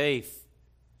of the faith.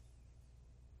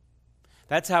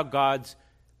 That's how God's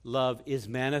love is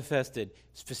manifested,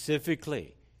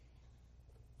 specifically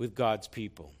with God's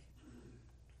people.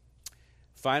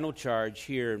 Final charge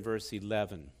here in verse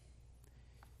 11,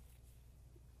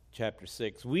 chapter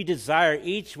 6. We desire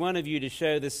each one of you to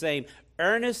show the same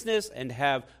earnestness and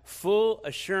have full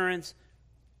assurance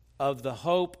of the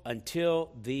hope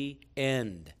until the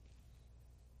end.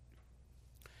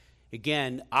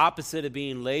 Again, opposite of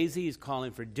being lazy, he's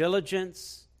calling for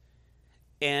diligence.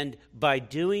 And by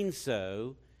doing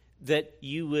so, that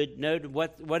you would note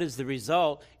what is the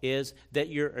result is that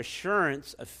your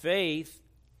assurance of faith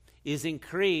is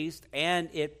increased and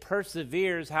it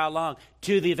perseveres how long?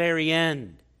 To the very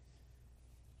end.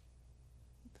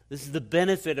 This is the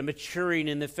benefit of maturing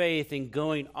in the faith and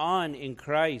going on in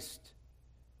Christ.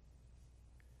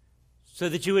 So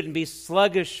that you wouldn't be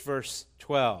sluggish, verse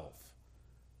 12.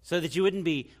 So that you wouldn't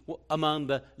be among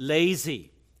the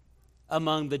lazy,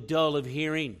 among the dull of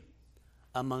hearing,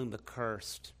 among the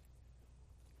cursed.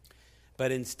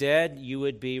 But instead, you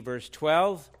would be, verse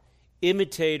 12,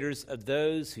 imitators of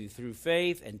those who through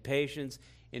faith and patience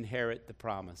inherit the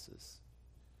promises.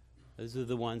 Those are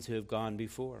the ones who have gone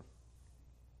before.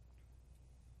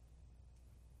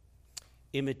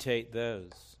 Imitate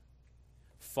those.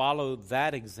 Follow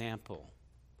that example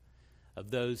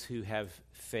of those who have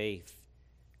faith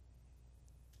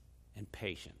and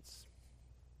patience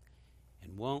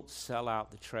and won't sell out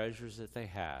the treasures that they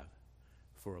have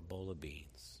for a bowl of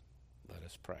beans. Let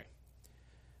us pray.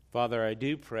 Father, I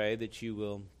do pray that you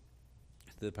will,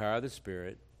 through the power of the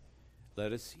Spirit,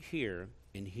 let us hear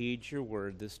and heed your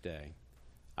word this day.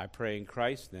 I pray in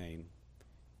Christ's name,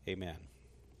 amen.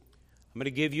 I'm going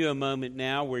to give you a moment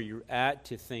now where you're at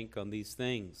to think on these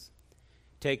things.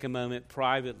 Take a moment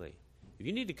privately. If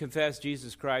you need to confess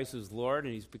Jesus Christ as Lord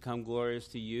and he's become glorious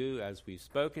to you as we've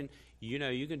spoken, you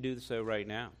know you can do so right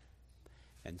now.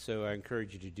 And so I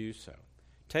encourage you to do so.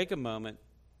 Take a moment,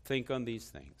 think on these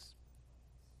things.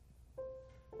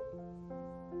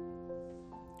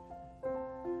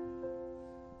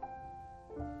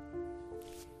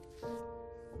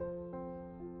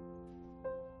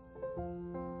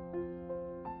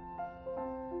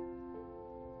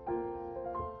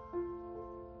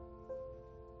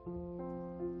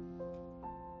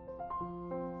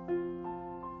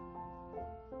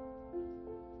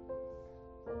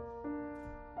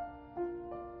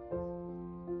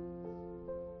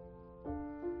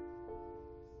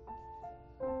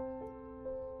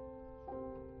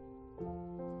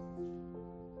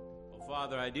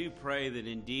 Father, I do pray that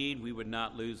indeed we would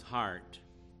not lose heart.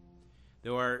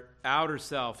 Though our outer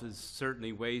self is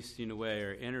certainly wasting away,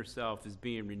 our inner self is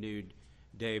being renewed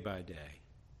day by day.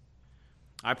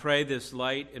 I pray this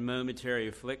light and momentary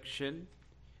affliction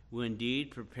will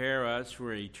indeed prepare us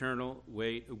for an eternal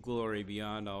weight of glory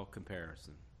beyond all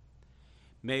comparison.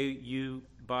 May you,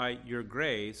 by your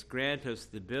grace, grant us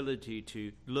the ability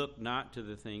to look not to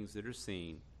the things that are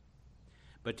seen,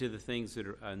 but to the things that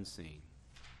are unseen.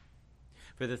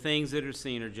 For the things that are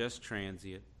seen are just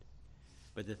transient,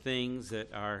 but the things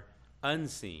that are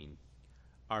unseen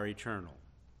are eternal.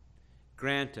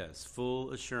 Grant us full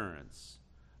assurance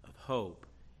of hope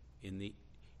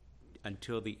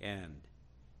until the end.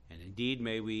 And indeed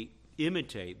may we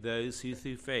imitate those who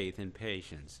through faith and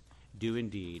patience do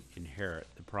indeed inherit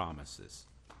the promises.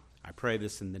 I pray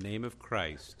this in the name of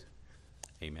Christ.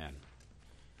 Amen.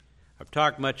 I've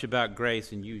talked much about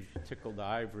grace, and you tickled the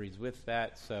ivories with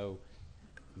that, so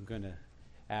I'm going to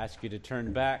ask you to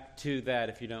turn back to that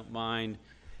if you don't mind.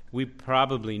 We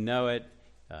probably know it.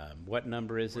 What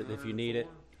number is it if you need it?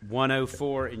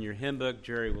 104 in your hymn book.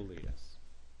 Jerry will lead us.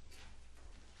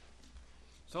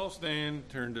 So I'll stand,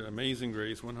 turn to Amazing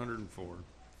Grace 104.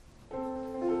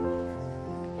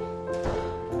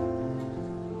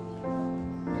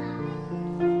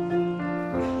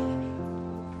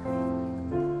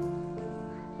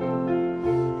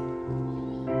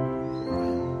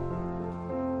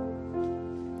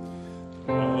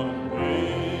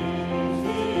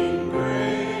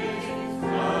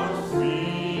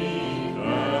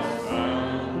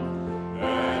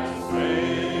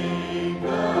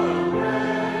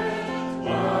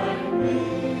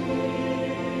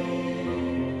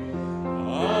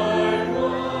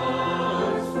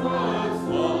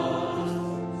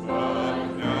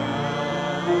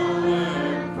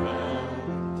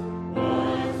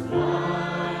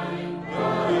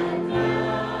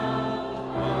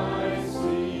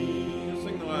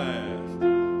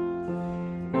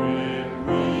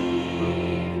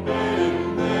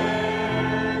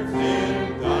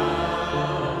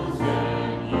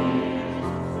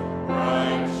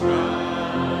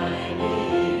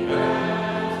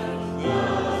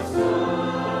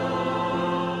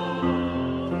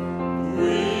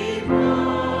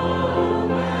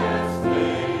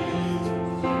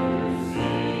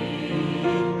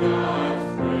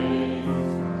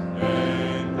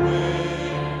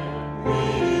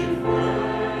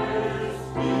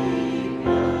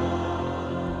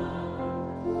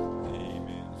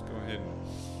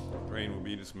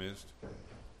 Dismissed.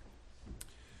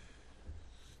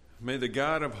 May the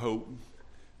God of hope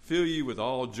fill you with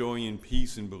all joy and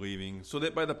peace in believing, so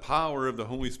that by the power of the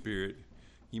Holy Spirit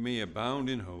you may abound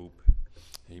in hope.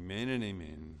 Amen and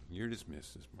amen. You're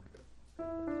dismissed this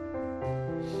morning.